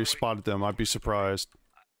hasn't already spotted them, I'd be surprised.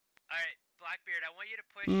 Alright, Blackbeard, I want you to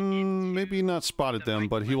push Maybe not spotted them,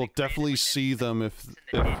 but he will definitely see them if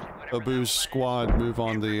Abu's squad move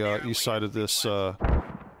on the east side of this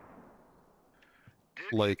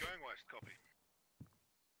lake.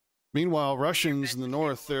 Meanwhile, Russians in the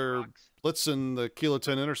north, they're blitzing the Kilo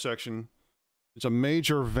 10 intersection. It's a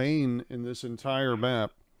major vein in this entire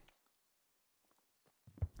map.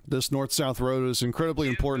 This north-south road is incredibly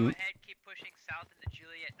important. Go ahead, keep pushing south into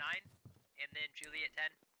Juliet 9, and then Juliet 10.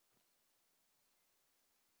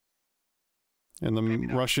 And the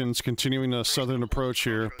Russians continuing a southern approach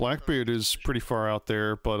here. Blackbeard is pretty far out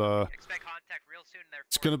there, but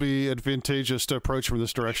it's going to be advantageous to approach from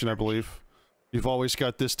this direction, I believe. You've always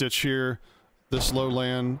got this ditch here, this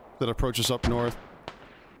lowland that approaches up north.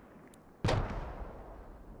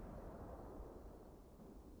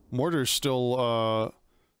 Mortar's still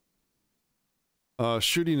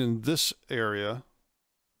shooting in this area.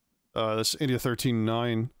 This India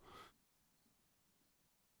 13-9.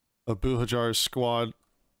 Abu Hajar's squad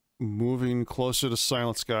moving closer to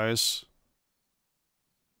Silence, guys.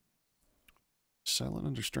 Silent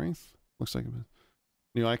under strength? Looks like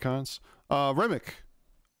new icons. Remick,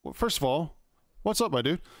 well, first of all, what's up, my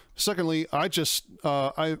dude? Secondly, I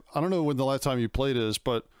don't know when the last time you played is,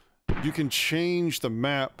 but you can change the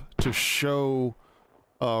map to show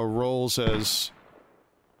roles as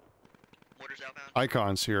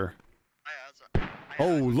icons here.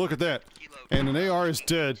 Oh, look at that. And an AR is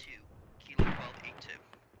dead.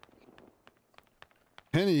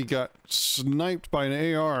 Henny got sniped by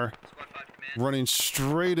an AR running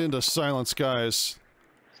straight into silent skies.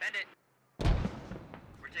 Send it.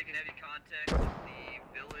 We're taking heavy contact with the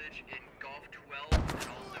village in Golf 12 and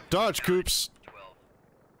also Dodge, Coops. 12.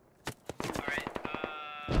 Alright,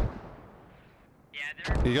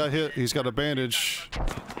 He got hit. He's got a bandage.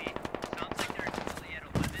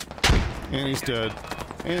 And he's dead.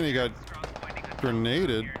 And he got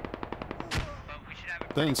grenaded.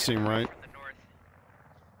 Doesn't seem right.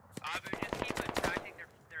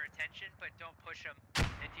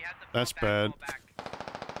 That's bad.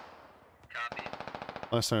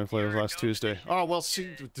 Last time I played was last Tuesday. Oh well,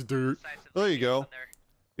 see, there you go.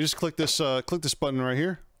 You just click this button right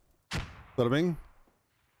here. Bada bing.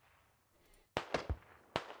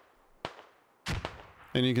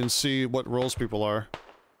 And you can see what roles people are.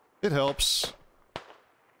 It helps.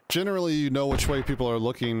 Generally, you know which way people are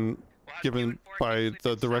looking, given by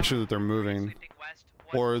the direction that they're moving.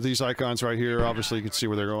 Or these icons right here, obviously you can see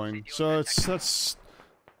where they're going. So that's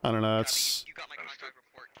I don't know,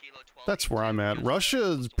 that's where I'm at.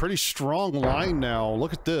 Russia's pretty strong line now.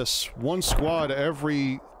 Look at this. One squad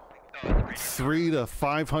every 300 to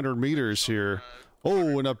 500 meters here.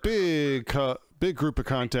 Oh, and a big group of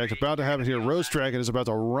contact about to happen here. Rose Dragon is about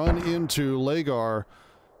to run into Lagar.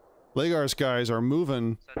 Lagar's guys are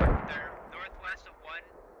moving.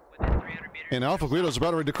 And Alpha Guido's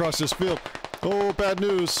about ready to cross this field. Oh, bad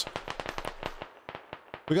news.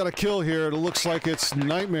 We got a kill here. It looks like it's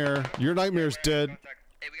Nightmare. Your Nightmare's dead.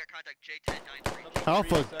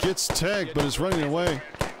 Alpha gets tagged, but is running away.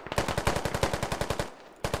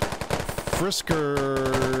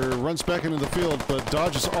 Frisker runs back into the field, but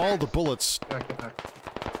dodges all the bullets.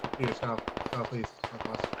 Please, stop. No, please.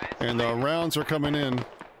 And the rounds are coming in.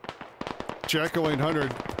 Jacko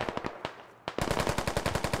 800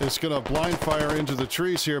 is gonna blind fire into the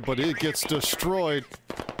trees here, but it gets destroyed.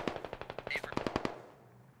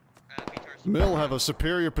 Mill have a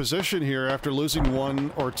superior position here after losing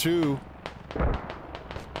 1 or 2.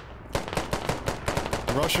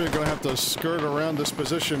 Russia gonna have to skirt around this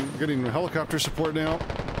position, getting helicopter support now.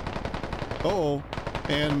 Uh-oh.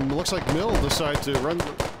 And looks like Mill decide to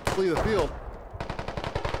flee the field.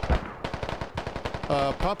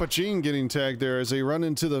 Papa Gene getting tagged there as they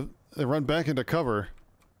run back into cover.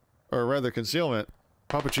 Or rather concealment.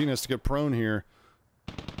 Papa Gene has to get prone here.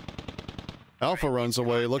 Alpha runs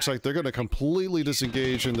away. Looks like they're going to completely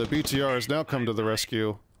disengage, and the BTR has now come to the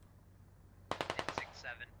rescue.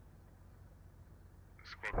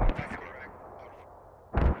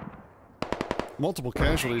 Multiple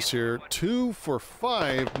casualties here. 2 for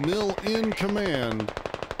 5. Mill in command.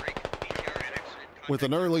 With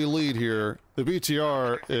an early lead here. The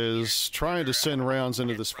BTR is trying to send rounds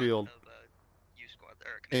into this field.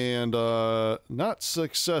 And not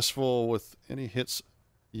successful with any hits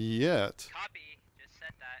yet. Copy. Just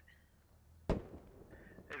said that.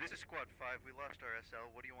 Hey, this is Squad 5. We lost our SL.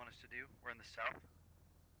 What do you want us to do? We're in the south.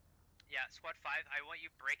 Yeah, Squad 5, I want you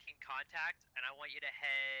breaking contact, and I want you to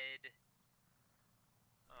head...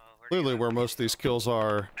 Clearly where most of these kills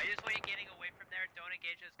are. I just want you getting away from there. Don't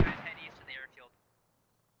engage those guys. Head east to the airfield.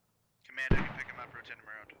 Command, I can pick him up, rotate him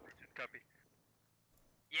around. Copy.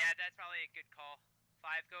 Yeah, that's probably a good call. 5,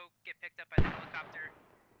 go get picked up by the helicopter,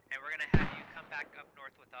 and we're gonna have you come back up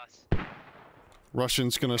north with us.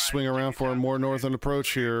 Russian's gonna swing around for a more northern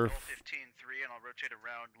approach here. 15-3, and I'll rotate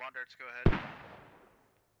around. Lawn darts, go ahead.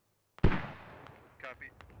 Copy.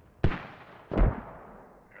 There's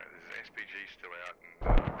an SPG still out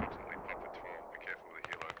and approximately pop at 12. Be careful with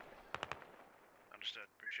the helo. Understood.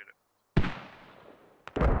 Appreciate it.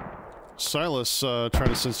 Silas trying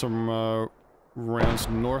to send some rounds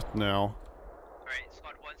north now. Alright,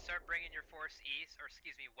 Squad 1, start bringing your force east, or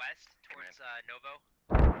excuse me, west, towards Novo.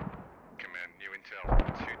 Command, new intel.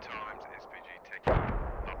 2 times SPG taking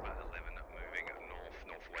up at 11, moving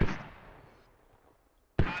northwest.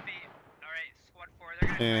 Copy. Alright, Squad 4, they're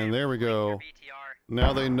gonna And there we go.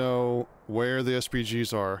 Now they know where the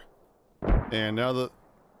SPGs are. And now the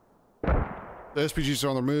SPGs are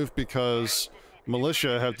on the move because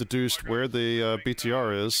Militia have deduced where the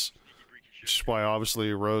BTR is. Which is why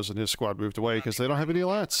obviously Rose and his squad moved away because they don't have any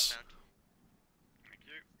lats.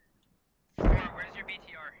 Where's your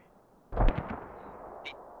BTR?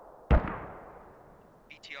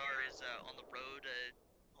 BTR is on the road.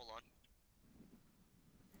 Hold on.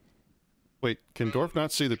 Wait, can Dorf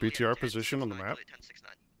not see the BTR position on the map?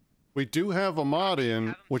 We do have a mod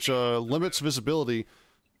in which limits visibility.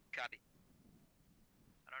 Copy.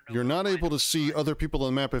 You're not able to see other people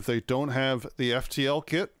on the map if they don't have the FTL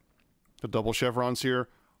kit, the double chevrons here,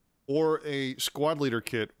 or a squad leader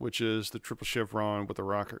kit, which is the triple chevron with the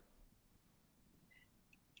rocket.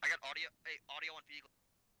 I got audio. Hey, audio on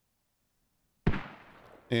vehicle.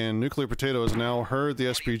 And Nuclear Potato has now heard the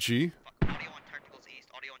SPG. Audio on tacticals east.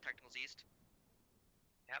 Audio on tacticals east.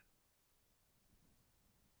 Yep.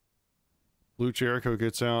 Blue Jericho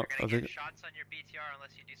gets out. You're I gonna think get shots on your BTR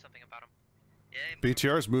unless you do something about them.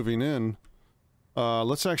 BTR is moving in.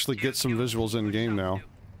 Let's actually get some visuals in game now.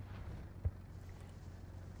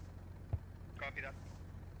 Copy that.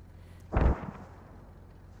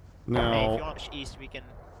 Now, Hey, if you want to push east, we can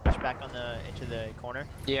push back on into the corner.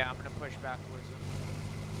 Yeah, I'm gonna push back towards them.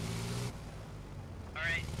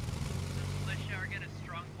 Alright, the militia are gonna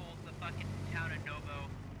stronghold the fucking town of Novo.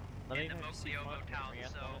 Let me in the know if you see Mokliovo one. town, Yeah.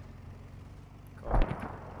 so Cool.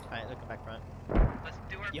 Alright, looking back front. let's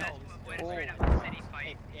do our Yo, best to avoid a oh. straight up city fight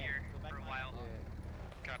Hey, yeah, here go back for a front. while.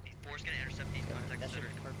 Copy. 4's gonna intercept these contacts That that should are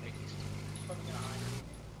be perfect. east.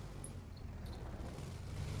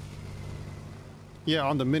 yeah,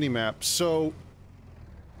 on the mini-map. So,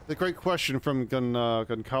 the great question from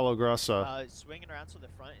Goncalo Grassa. Swinging around so the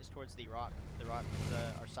front is towards the rock. The rock,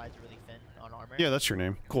 our sides are really thin on armor. Yeah, that's your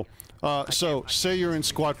name. Cool. So, say you're in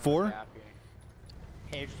Squad 4.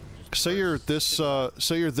 Hey, Say you're this AR.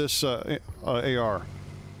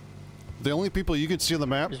 The only people you can see on the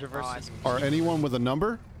map are anyone with a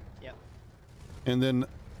number. Yep. And then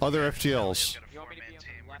other FTLs. You want me to be on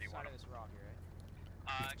the left side of this rock here,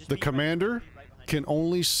 right? The commander can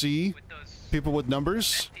only see people with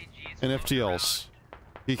numbers and FTLs.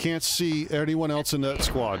 He can't see anyone else in that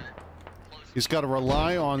squad. He's got to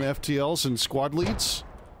rely on FTLs and squad leads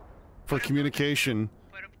for communication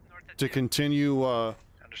to continue,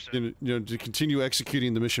 to continue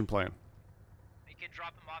executing the mission plan. You can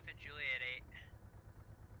drop him off in Juliet 8.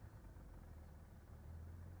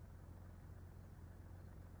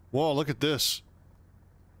 Whoa, look at this.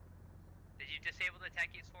 Did you disable the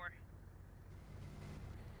techies for?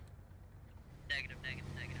 Negative.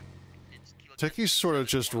 Techies sort of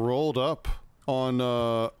just rolled up on,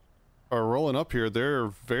 are rolling up here. They're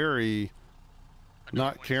very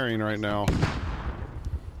not caring right now.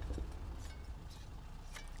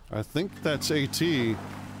 I think that's AT.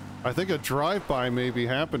 I think a drive-by may be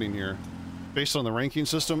happening here, based on the ranking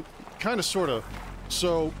system. Kind of, sort of.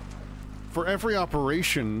 So, for every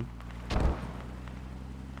operation...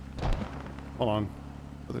 Hold on.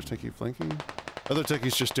 Other techie flanking? Other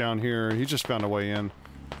techie's just down here. He just found a way in.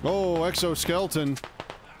 Oh, exoskeleton.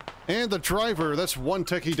 And the driver. That's one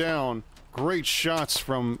techie down. Great shots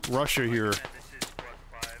from Russia here.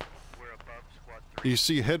 You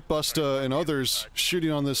see Headbusta and others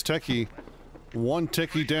shooting on this techie. One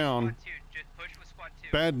techie down.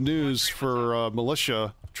 Bad news for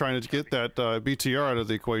Militia trying to get that BTR out of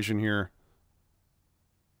the equation here.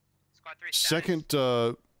 Second,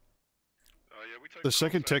 the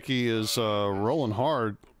second techie is rolling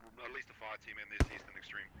hard.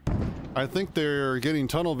 I think they're getting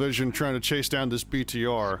tunnel vision trying to chase down this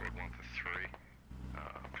BTR.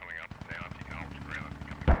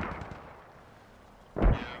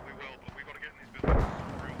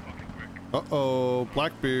 Uh-oh,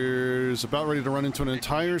 Blackbeard's about ready to run into an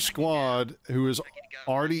entire squad who is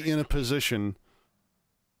already in a position.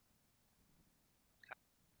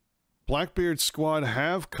 Blackbeard's squad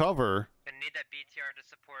have cover. Need that BTR to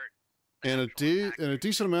support. And a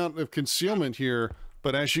decent amount of concealment here,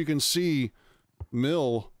 but as you can see,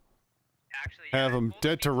 Mill have them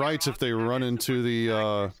dead to rights if they run into the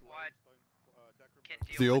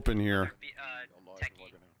open here.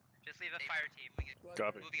 Just leave a fire team.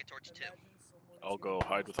 Copy. Moving it towards 2. I'll go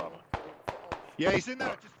hide with Hama. Yeah, he's in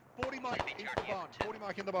there. Just 40 mark in the barn. 40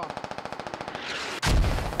 mark in the barn.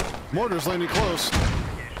 Mortar's landing close.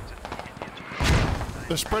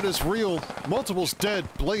 The spread is real. Multiple's dead.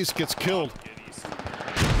 Blaze gets killed.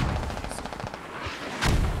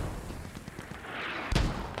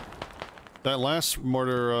 That last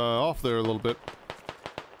mortar off there a little bit.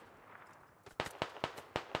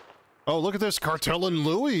 Oh, look at this. Cartel and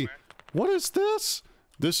Louis. What is this?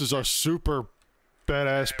 This is a super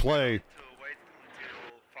badass play.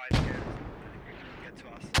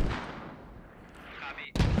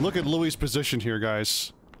 Look at Louis' position here,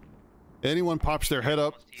 guys. Anyone pops their head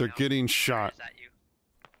up, they're getting shot.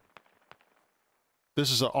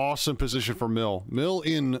 This is an awesome position for Mill. Mill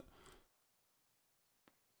in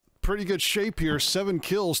pretty good shape here. 7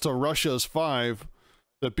 kills to Russia's 5.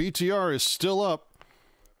 The BTR is still up.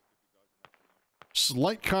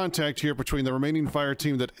 Slight contact here between the remaining fire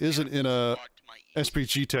team that isn't in a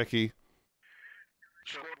SPG techie.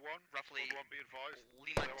 Squad 1, roughly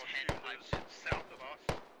Lima 10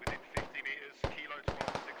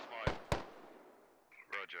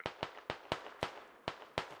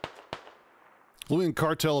 Louis and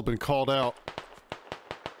Cartel have been called out.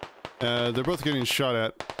 They're both getting shot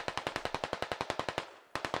at.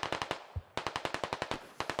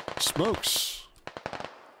 Smokes.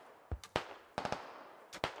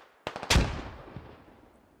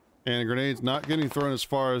 And grenades not getting thrown as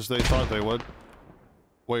far as they thought they would.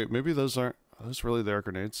 Wait, maybe those aren't... Are those really their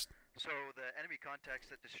grenades? So the enemy contacts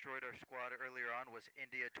that destroyed our squad earlier on was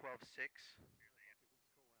India 12-6.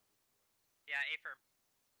 Yeah, A-firm.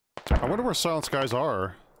 I wonder where Silence guys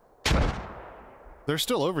are. They're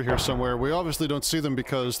still over here somewhere. We obviously don't see them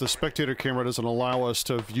because the spectator camera doesn't allow us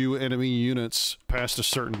to view enemy units past a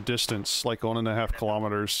certain distance, like 1.5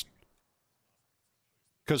 kilometers.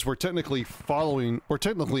 Because we're technically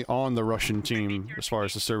on the Russian team as far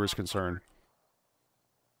as the server is concerned.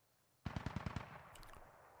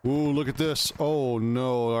 Ooh, look at this. Oh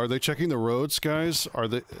no, are they checking the roads, guys?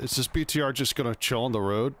 Is this BTR just gonna chill on the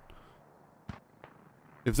road?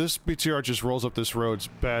 If this BTR just rolls up this road, it's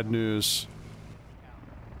bad news.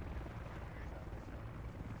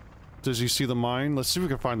 Does he see the mine? Let's see if we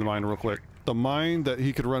can find the mine real quick. The mine that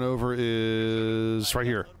he could run over is right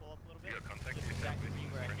here.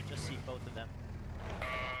 Just see both of them.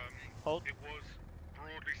 Hold. It was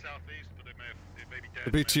broadly southeast, but it may be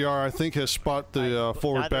dead. The BTR, I think, has spot the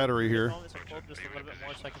forward battery here. Just a little bit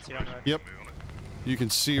more so I can see on the right. Yep. You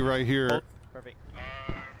can see right here. Perfect.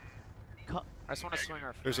 I just want to swing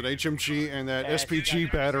our... There's an HMG and that SPG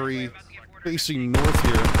battery facing north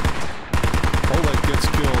here. Oleg gets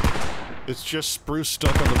killed. It's just Spruce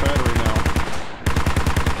stuck on the battery now.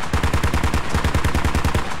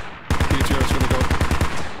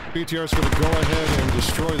 BTR's gonna go ahead and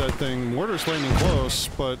destroy that thing. Mortar's landing close,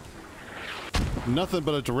 but nothing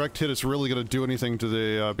but a direct hit is really gonna do anything to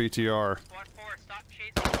the BTR.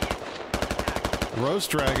 Rose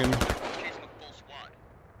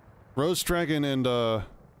Dragon and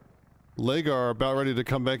Lega are about ready to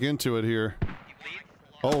come back into it here.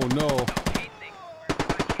 Oh no.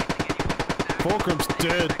 Fulcrum's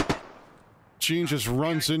dead. Gene just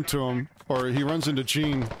runs into him, or he runs into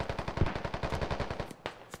Gene.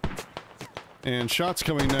 And shots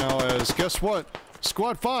coming now as, guess what?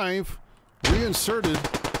 Squad 5 reinserted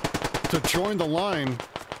to join the line.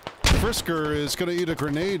 Frisker is going to eat a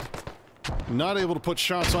grenade. Not able to put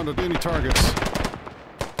shots onto any targets.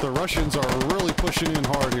 The Russians are really pushing in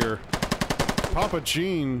hard here. Papa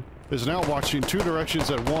Gene is now watching two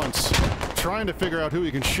directions at once, trying to figure out who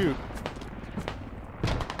he can shoot.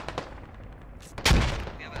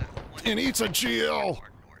 And eats a GL!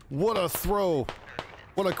 What a throw!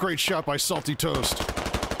 What a great shot by Salty Toast.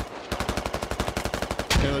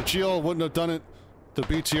 And the GL wouldn't have done it. The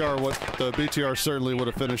BTR certainly would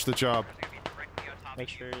have finished the job. Make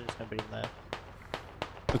sure there's nobody left.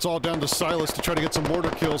 It's all down to Silas to try to get some mortar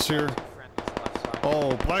kills here.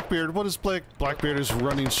 Oh, Blackbeard, what is Blackbeard is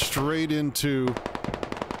running straight into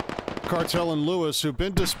Cartel and Lewis, who've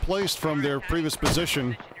been displaced from their previous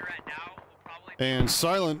position. And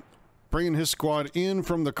Silent bringing his squad in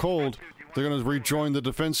from the cold. They're going to rejoin the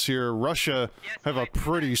defense here. Russia have a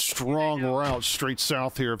pretty strong route straight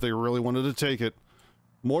south here if they really wanted to take it.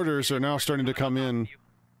 Mortars are now starting to come in.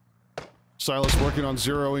 Silas working on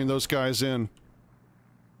zeroing those guys in.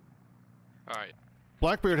 Alright.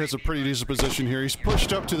 Blackbeard has a pretty decent position here. He's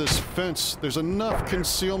pushed up to this fence. There's enough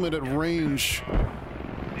concealment at range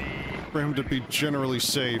for him to be generally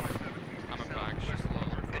safe.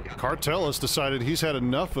 Cartel has decided he's had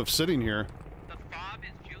enough of sitting here.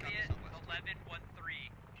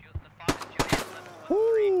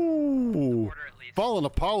 Ooh! Fallen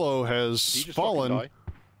Apollo has fallen.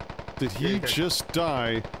 Did he just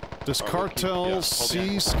die? Does Cartel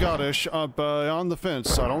see Scottish up on the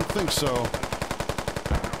fence? I don't think so.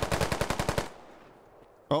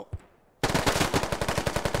 Oh.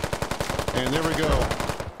 And there we go.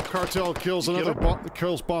 Cartel kills another,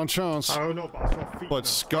 kills Bonchance. Oh, no, but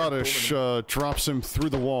Scottish drops him through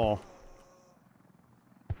the wall.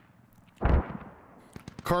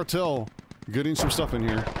 Cartel getting some stuff in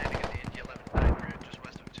here.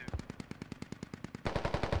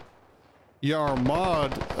 Yeah, our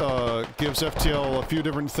mod gives FTL a few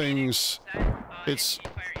different things. It's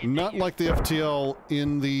not like the FTL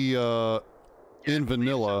in the in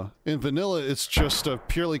vanilla. In vanilla, it's just a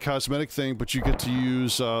purely cosmetic thing, but you get to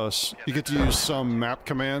use some map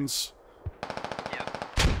commands,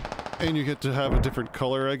 and you get to have a different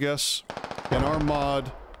color, I guess. In our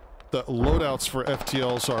mod, the loadouts for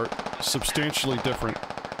FTLs are substantially different.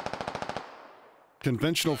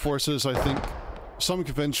 Conventional forces, I think, some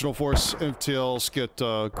conventional force FTLs get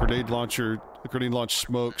grenade launch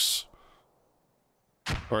smokes,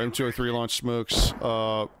 or M203 launch smokes,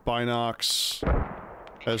 binocs,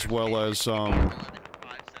 as well as a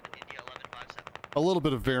little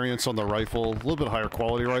bit of variance on the rifle, a little bit higher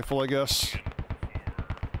quality rifle, I guess.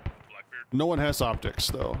 No one has optics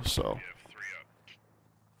though, so.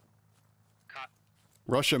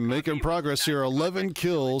 Russia making progress here, 11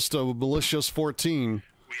 kills to Militia's 14,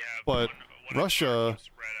 but Russia...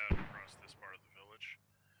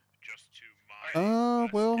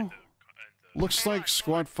 well, looks like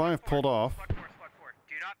Squad 5 pulled off. Do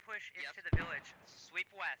not push into the village. Sweep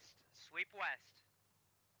west. Sweep west.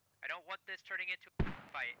 I don't want this turning into a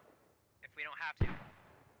fight if we don't have to.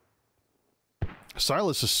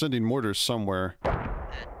 Silas is sending mortars somewhere.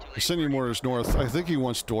 He's sending mortars north. I think he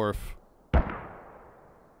wants Dwarf.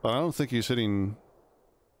 But I don't think he's hitting...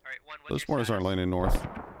 Those mortars aren't landing north.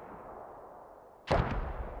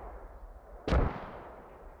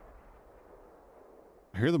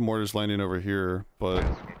 I hear the mortars landing over here, but...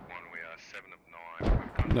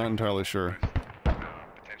 Not entirely sure.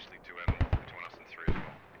 Potentially two between us and 3 as well.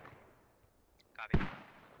 Copy.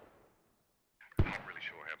 I'm not really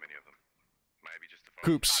sure how many of them. Maybe just a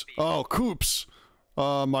Coops. Oh, Coops!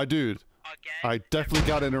 My dude. I definitely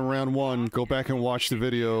got it in round 1. Go back and watch the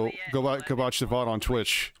video. Go back and watch the VOD on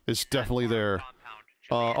Twitch. It's definitely there.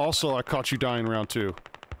 Also, I caught you dying round 2.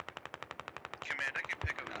 Command, I can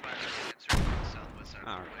pick up the fire southwest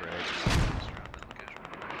side.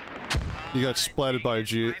 You got splatted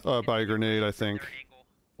by a grenade, I think.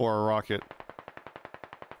 Or a rocket.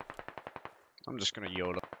 I'm just gonna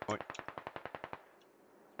YOLO.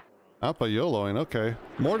 Out by YOLOing, okay.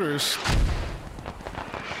 Mortars.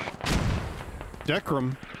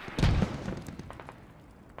 Dekram.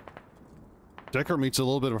 Dekram eats a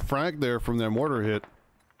little bit of a frag there from that mortar hit.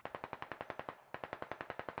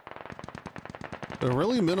 A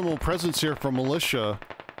really minimal presence here from Militia.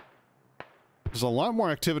 There's a lot more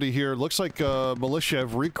activity here. It looks like Militia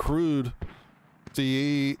have recrewed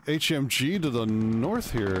the HMG to the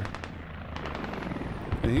north here.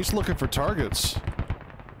 And he's looking for targets.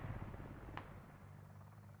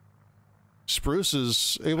 Spruce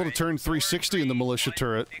is able to turn 360 in the Militia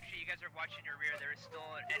turret. Make sure you guys are watching your rear. There is still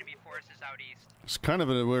enemy forces out east. It's kind of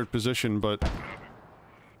in a weird position, but...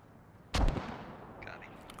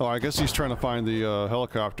 Oh, I guess he's trying to find the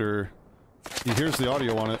helicopter. He hears the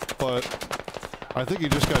audio on it, but I think he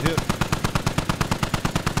just got hit.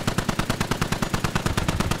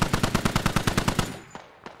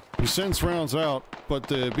 He sends rounds out, but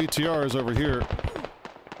the BTR is over here.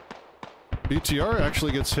 BTR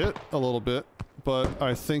actually gets hit a little bit, but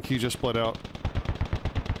I think he just bled out.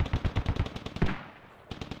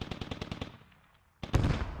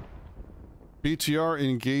 BTR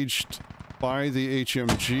engaged by the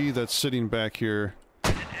HMG that's sitting back here.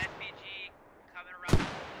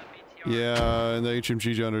 Yeah, and the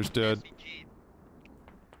HMG gunner's dead.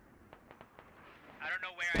 I don't know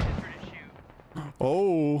where I just heard a shoot.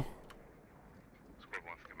 Oh.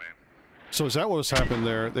 So is that what's happened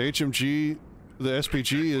there? The HMG, the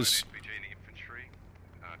SPG is...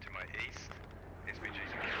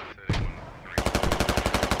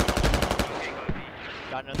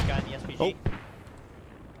 Got another guy in the SPG. Oh.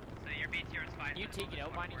 So your BTR is fine. Can you take it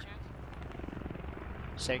out by any chance?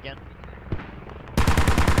 Say again.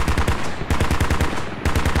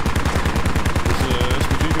 Is the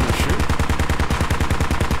SPG gonna shoot?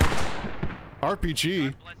 RPG.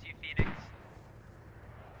 God bless you, Phoenix.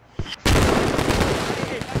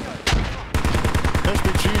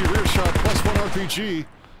 SPG rear shot plus 1 RPG.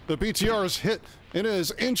 The BTR is hit and it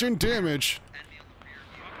is engine damage.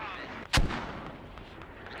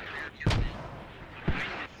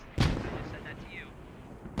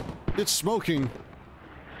 It's smoking.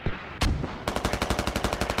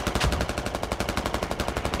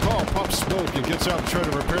 Call pops smoke and gets out to try to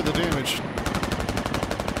repair the damage.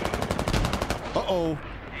 Uh-oh.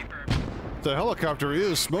 The helicopter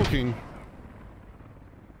is smoking.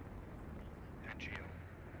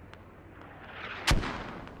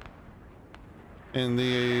 And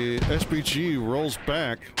the SPG rolls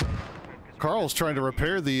back. Carl's trying to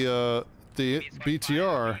repair the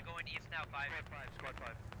BTR.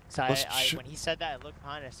 So when he said that, I looked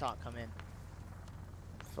behind, I saw it come in.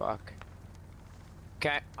 Fuck.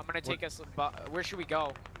 Okay, I'm gonna take us. Where should we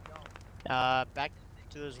go? Back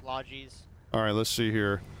to those lodges. All right, let's see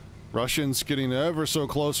here. Russians getting ever so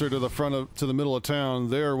closer to the front of, to the middle of town.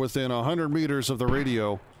 They're within 100 meters of the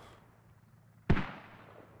radio.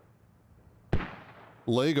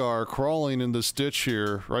 Lagar crawling in this ditch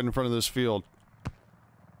here, right in front of this field.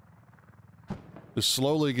 Is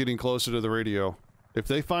slowly getting closer to the radio. If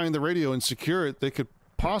they find the radio and secure it, they could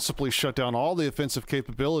possibly shut down all the offensive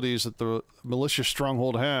capabilities that the militia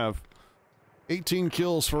stronghold have 18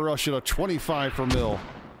 kills for Russia to 25 for Mil.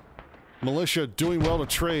 Militia doing well to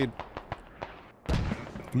trade.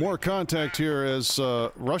 More contact here as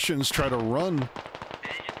Russians try to run.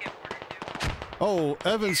 Oh,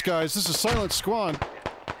 Evans, guys, this is Silent Squad.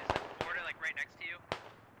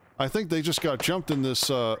 I think they just got jumped in this,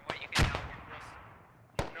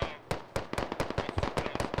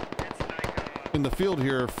 in the field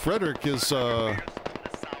here. Frederick is, Jesus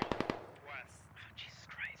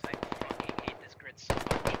Christ, I fucking hate this grid so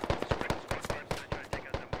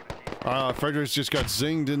much. Frederick's just got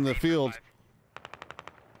zinged in the field.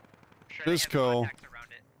 Bisco.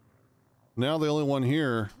 Now the only one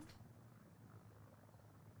here.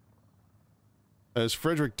 As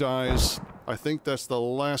Frederick dies, I think that's the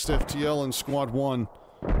last FTL in Squad 1.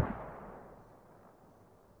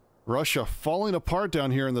 Russia falling apart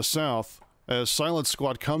down here in the south as Silent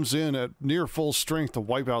Squad comes in at near full strength to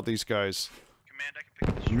wipe out these guys.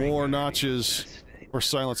 More notches for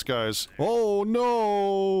Silent guys. Oh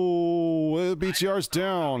no! BTR's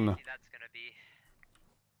down.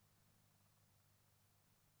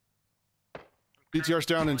 BTR's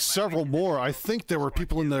down and several more. I think there were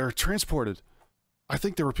people in there transported. I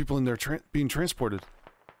think there were people in there being transported.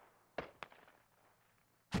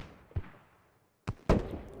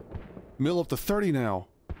 Mill up to 30 now.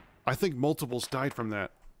 I think multiples died from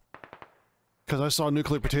that. Because I saw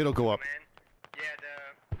Nuclear Potato go up.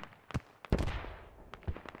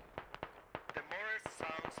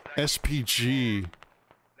 SPG.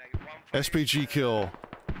 SPG kill.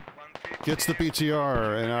 Gets the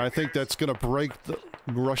BTR, and I think that's gonna break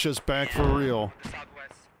Russia's back for real.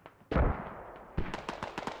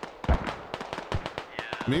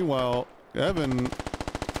 Meanwhile, Evan...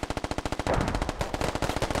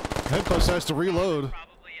 Headbust has to reload.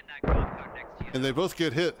 And they both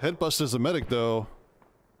get hit. Headbust is a medic, though.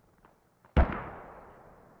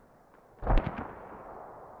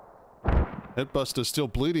 Headbust is still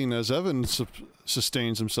bleeding as Evan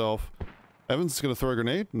sustains himself. Evan's gonna throw a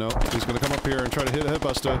grenade? No. He's gonna come up here and try to hit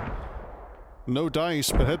Headbuster. No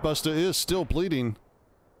dice, but Headbuster is still bleeding.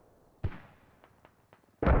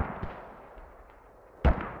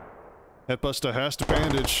 Headbuster has to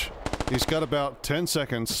bandage. He's got about 10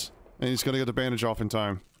 seconds, and he's gonna get the bandage off in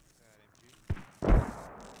time.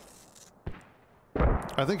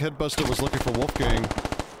 I think Headbuster was looking for Wolfgang.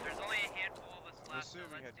 There's only a handful of us left, so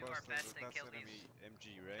let's do our best to kill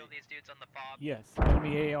these dudes on the fob. Yes,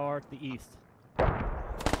 enemy AR to the east.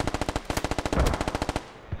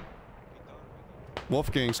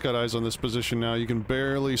 Wolfgang's got eyes on this position now. You can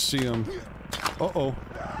barely see him. Uh-oh.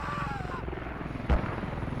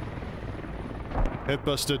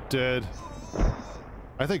 Headbuster dead.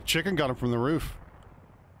 I think Chicken got him from the roof.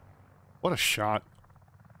 What a shot.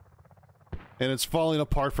 And it's falling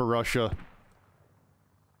apart for Russia.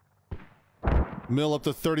 Mill up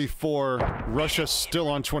to 34. Russia still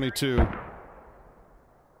on 22. Stand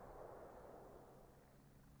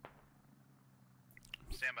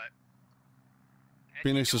by.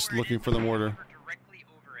 Phoenix is looking for the mortar.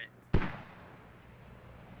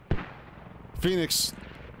 Phoenix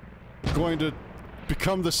going to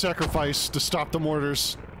become the sacrifice to stop the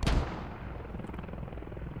mortars.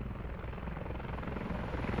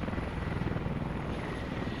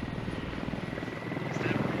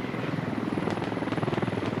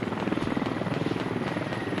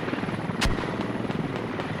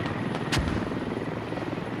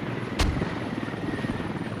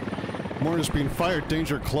 Mortars being fired,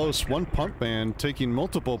 danger close. One pump man taking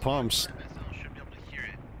multiple pumps. Should be able to hear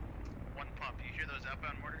it. One pump. Do you hear those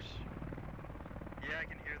outbound mortars? Yeah, I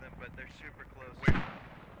can hear them, but they're super close.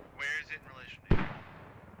 Where is it in relation to you?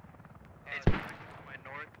 It's to my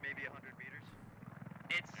north, maybe 100 meters.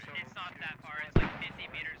 It's not that far. It's like 50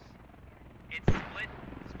 meters. It's split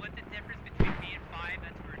the difference between me and 5.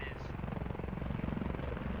 That's where it is.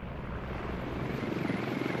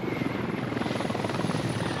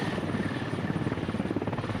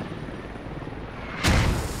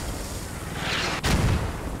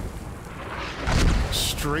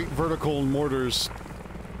 Straight vertical mortars.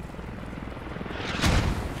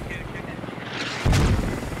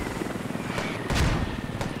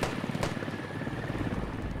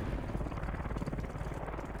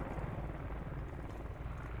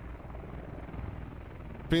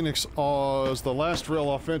 Phoenix is the last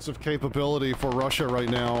real offensive capability for Russia right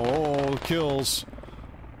now. Oh, kills.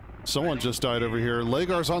 Someone just died over here.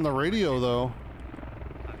 Lagar's on the radio, though.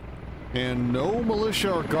 And no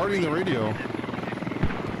militia are guarding the radio.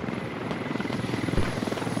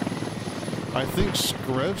 I think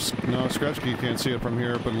Skrevsky can't see it from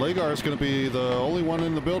here, but Lagar is going to be the only one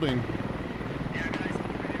in the building.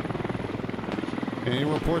 And he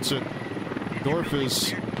reports it. Dorf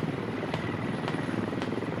is...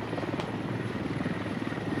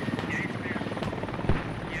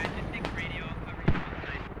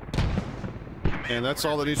 And that's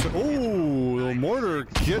all that needs to... Oh, the mortar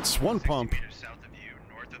gets one pump.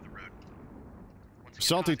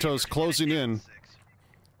 Salty Toes closing in.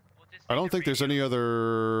 I don't think there's any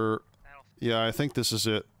other... Yeah, I think this is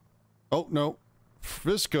it. Oh, no.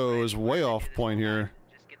 Fisco is way off point here.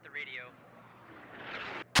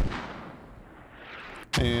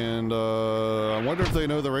 And, I wonder if they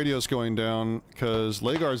know the radio's going down, because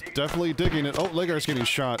Lagar's definitely digging it. Oh, Lagar's getting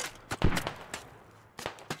shot.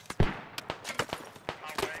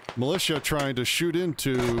 Militia trying to shoot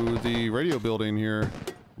into the radio building here.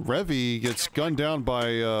 Revy gets gunned down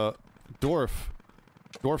by, Dorf.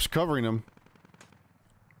 Dorf's covering him.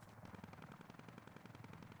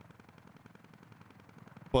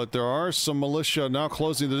 But there are some militia now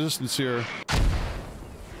closing the distance here.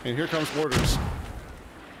 And here comes mortars.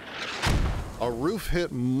 A roof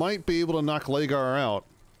hit might be able to knock Lagar out.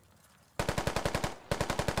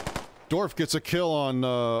 Dorf gets a kill on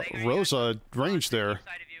Rosa range there.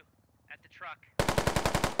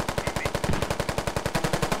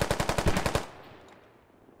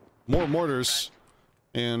 More mortars.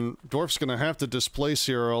 And Dorf's gonna have to displace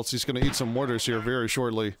here or else he's gonna eat some mortars here very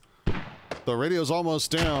shortly. The radio's almost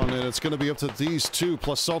down, and it's going to be up to these two,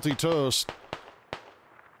 plus Salty Toast.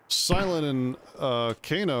 Silent and,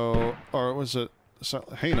 Kano, or was it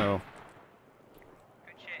Hano?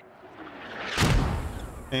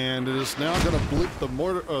 And it is now going to bleep the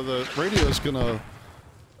mortar, the radio is going to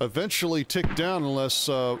eventually tick down unless,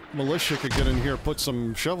 Militia could get in here and put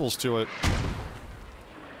some shovels to it.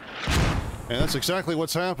 And that's exactly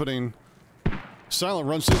what's happening. Silent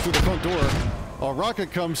runs in through the front door. A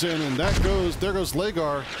rocket comes in, and that goes... There goes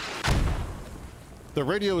Lagar. The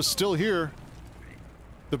radio is still here.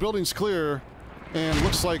 The building's clear, and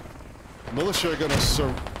looks like Militia are gonna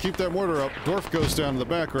keep that mortar up. Dorf goes down in the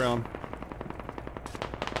background.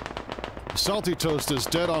 Salty Toast is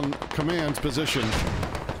dead on command's position.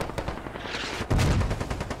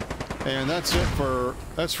 And that's it for...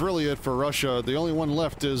 That's really it for Russia. The only one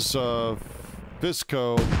left is,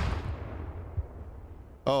 Visco.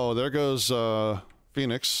 Oh, there goes,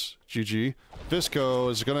 Phoenix. GG.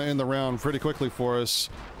 Visco is gonna end the round pretty quickly for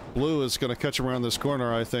us. Blue is gonna catch him around this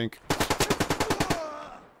corner, I think.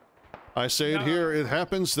 I say it here, it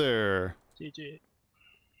happens there. GG.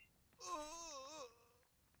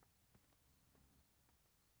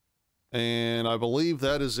 And I believe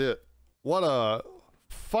that is it. What a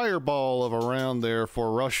fireball of a round there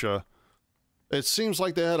for Russia. It seems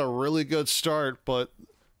like they had a really good start, but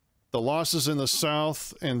the losses in the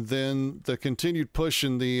south and then the continued push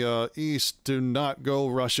in the east do not go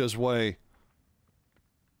Russia's way.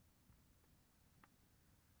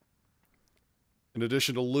 In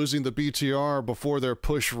addition to losing the BTR before their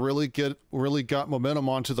push really got momentum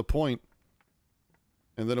onto the point.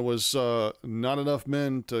 And then it was not enough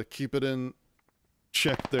men to keep it in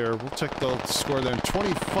check there. We'll take the score then.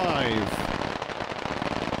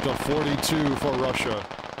 25-42 for Russia.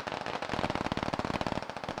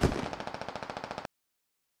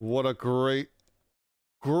 What a great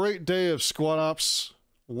day of SquadOps,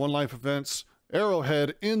 One Life events.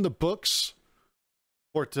 Arrowhead in the books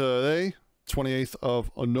for today, 28th of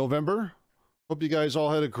November. Hope you guys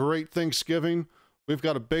all had a great Thanksgiving. We've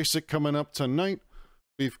got a basic coming up tonight.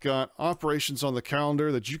 We've got operations on the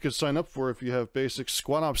calendar that you can sign up for if you have basic.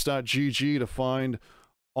 SquadOps.gg to find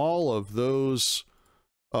all of those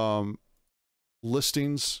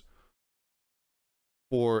listings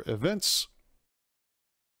for events.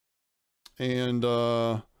 And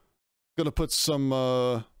gonna put some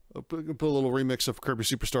put a little remix of Kirby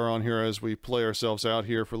Superstar on here as we play ourselves out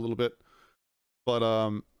here for a little bit.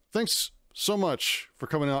 But thanks so much for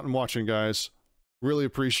coming out and watching, guys. Really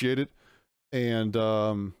appreciate it. And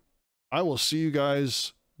I will see you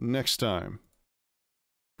guys next time.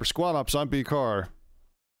 For SquadOps, I'm bcarr.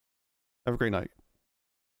 Have a great night.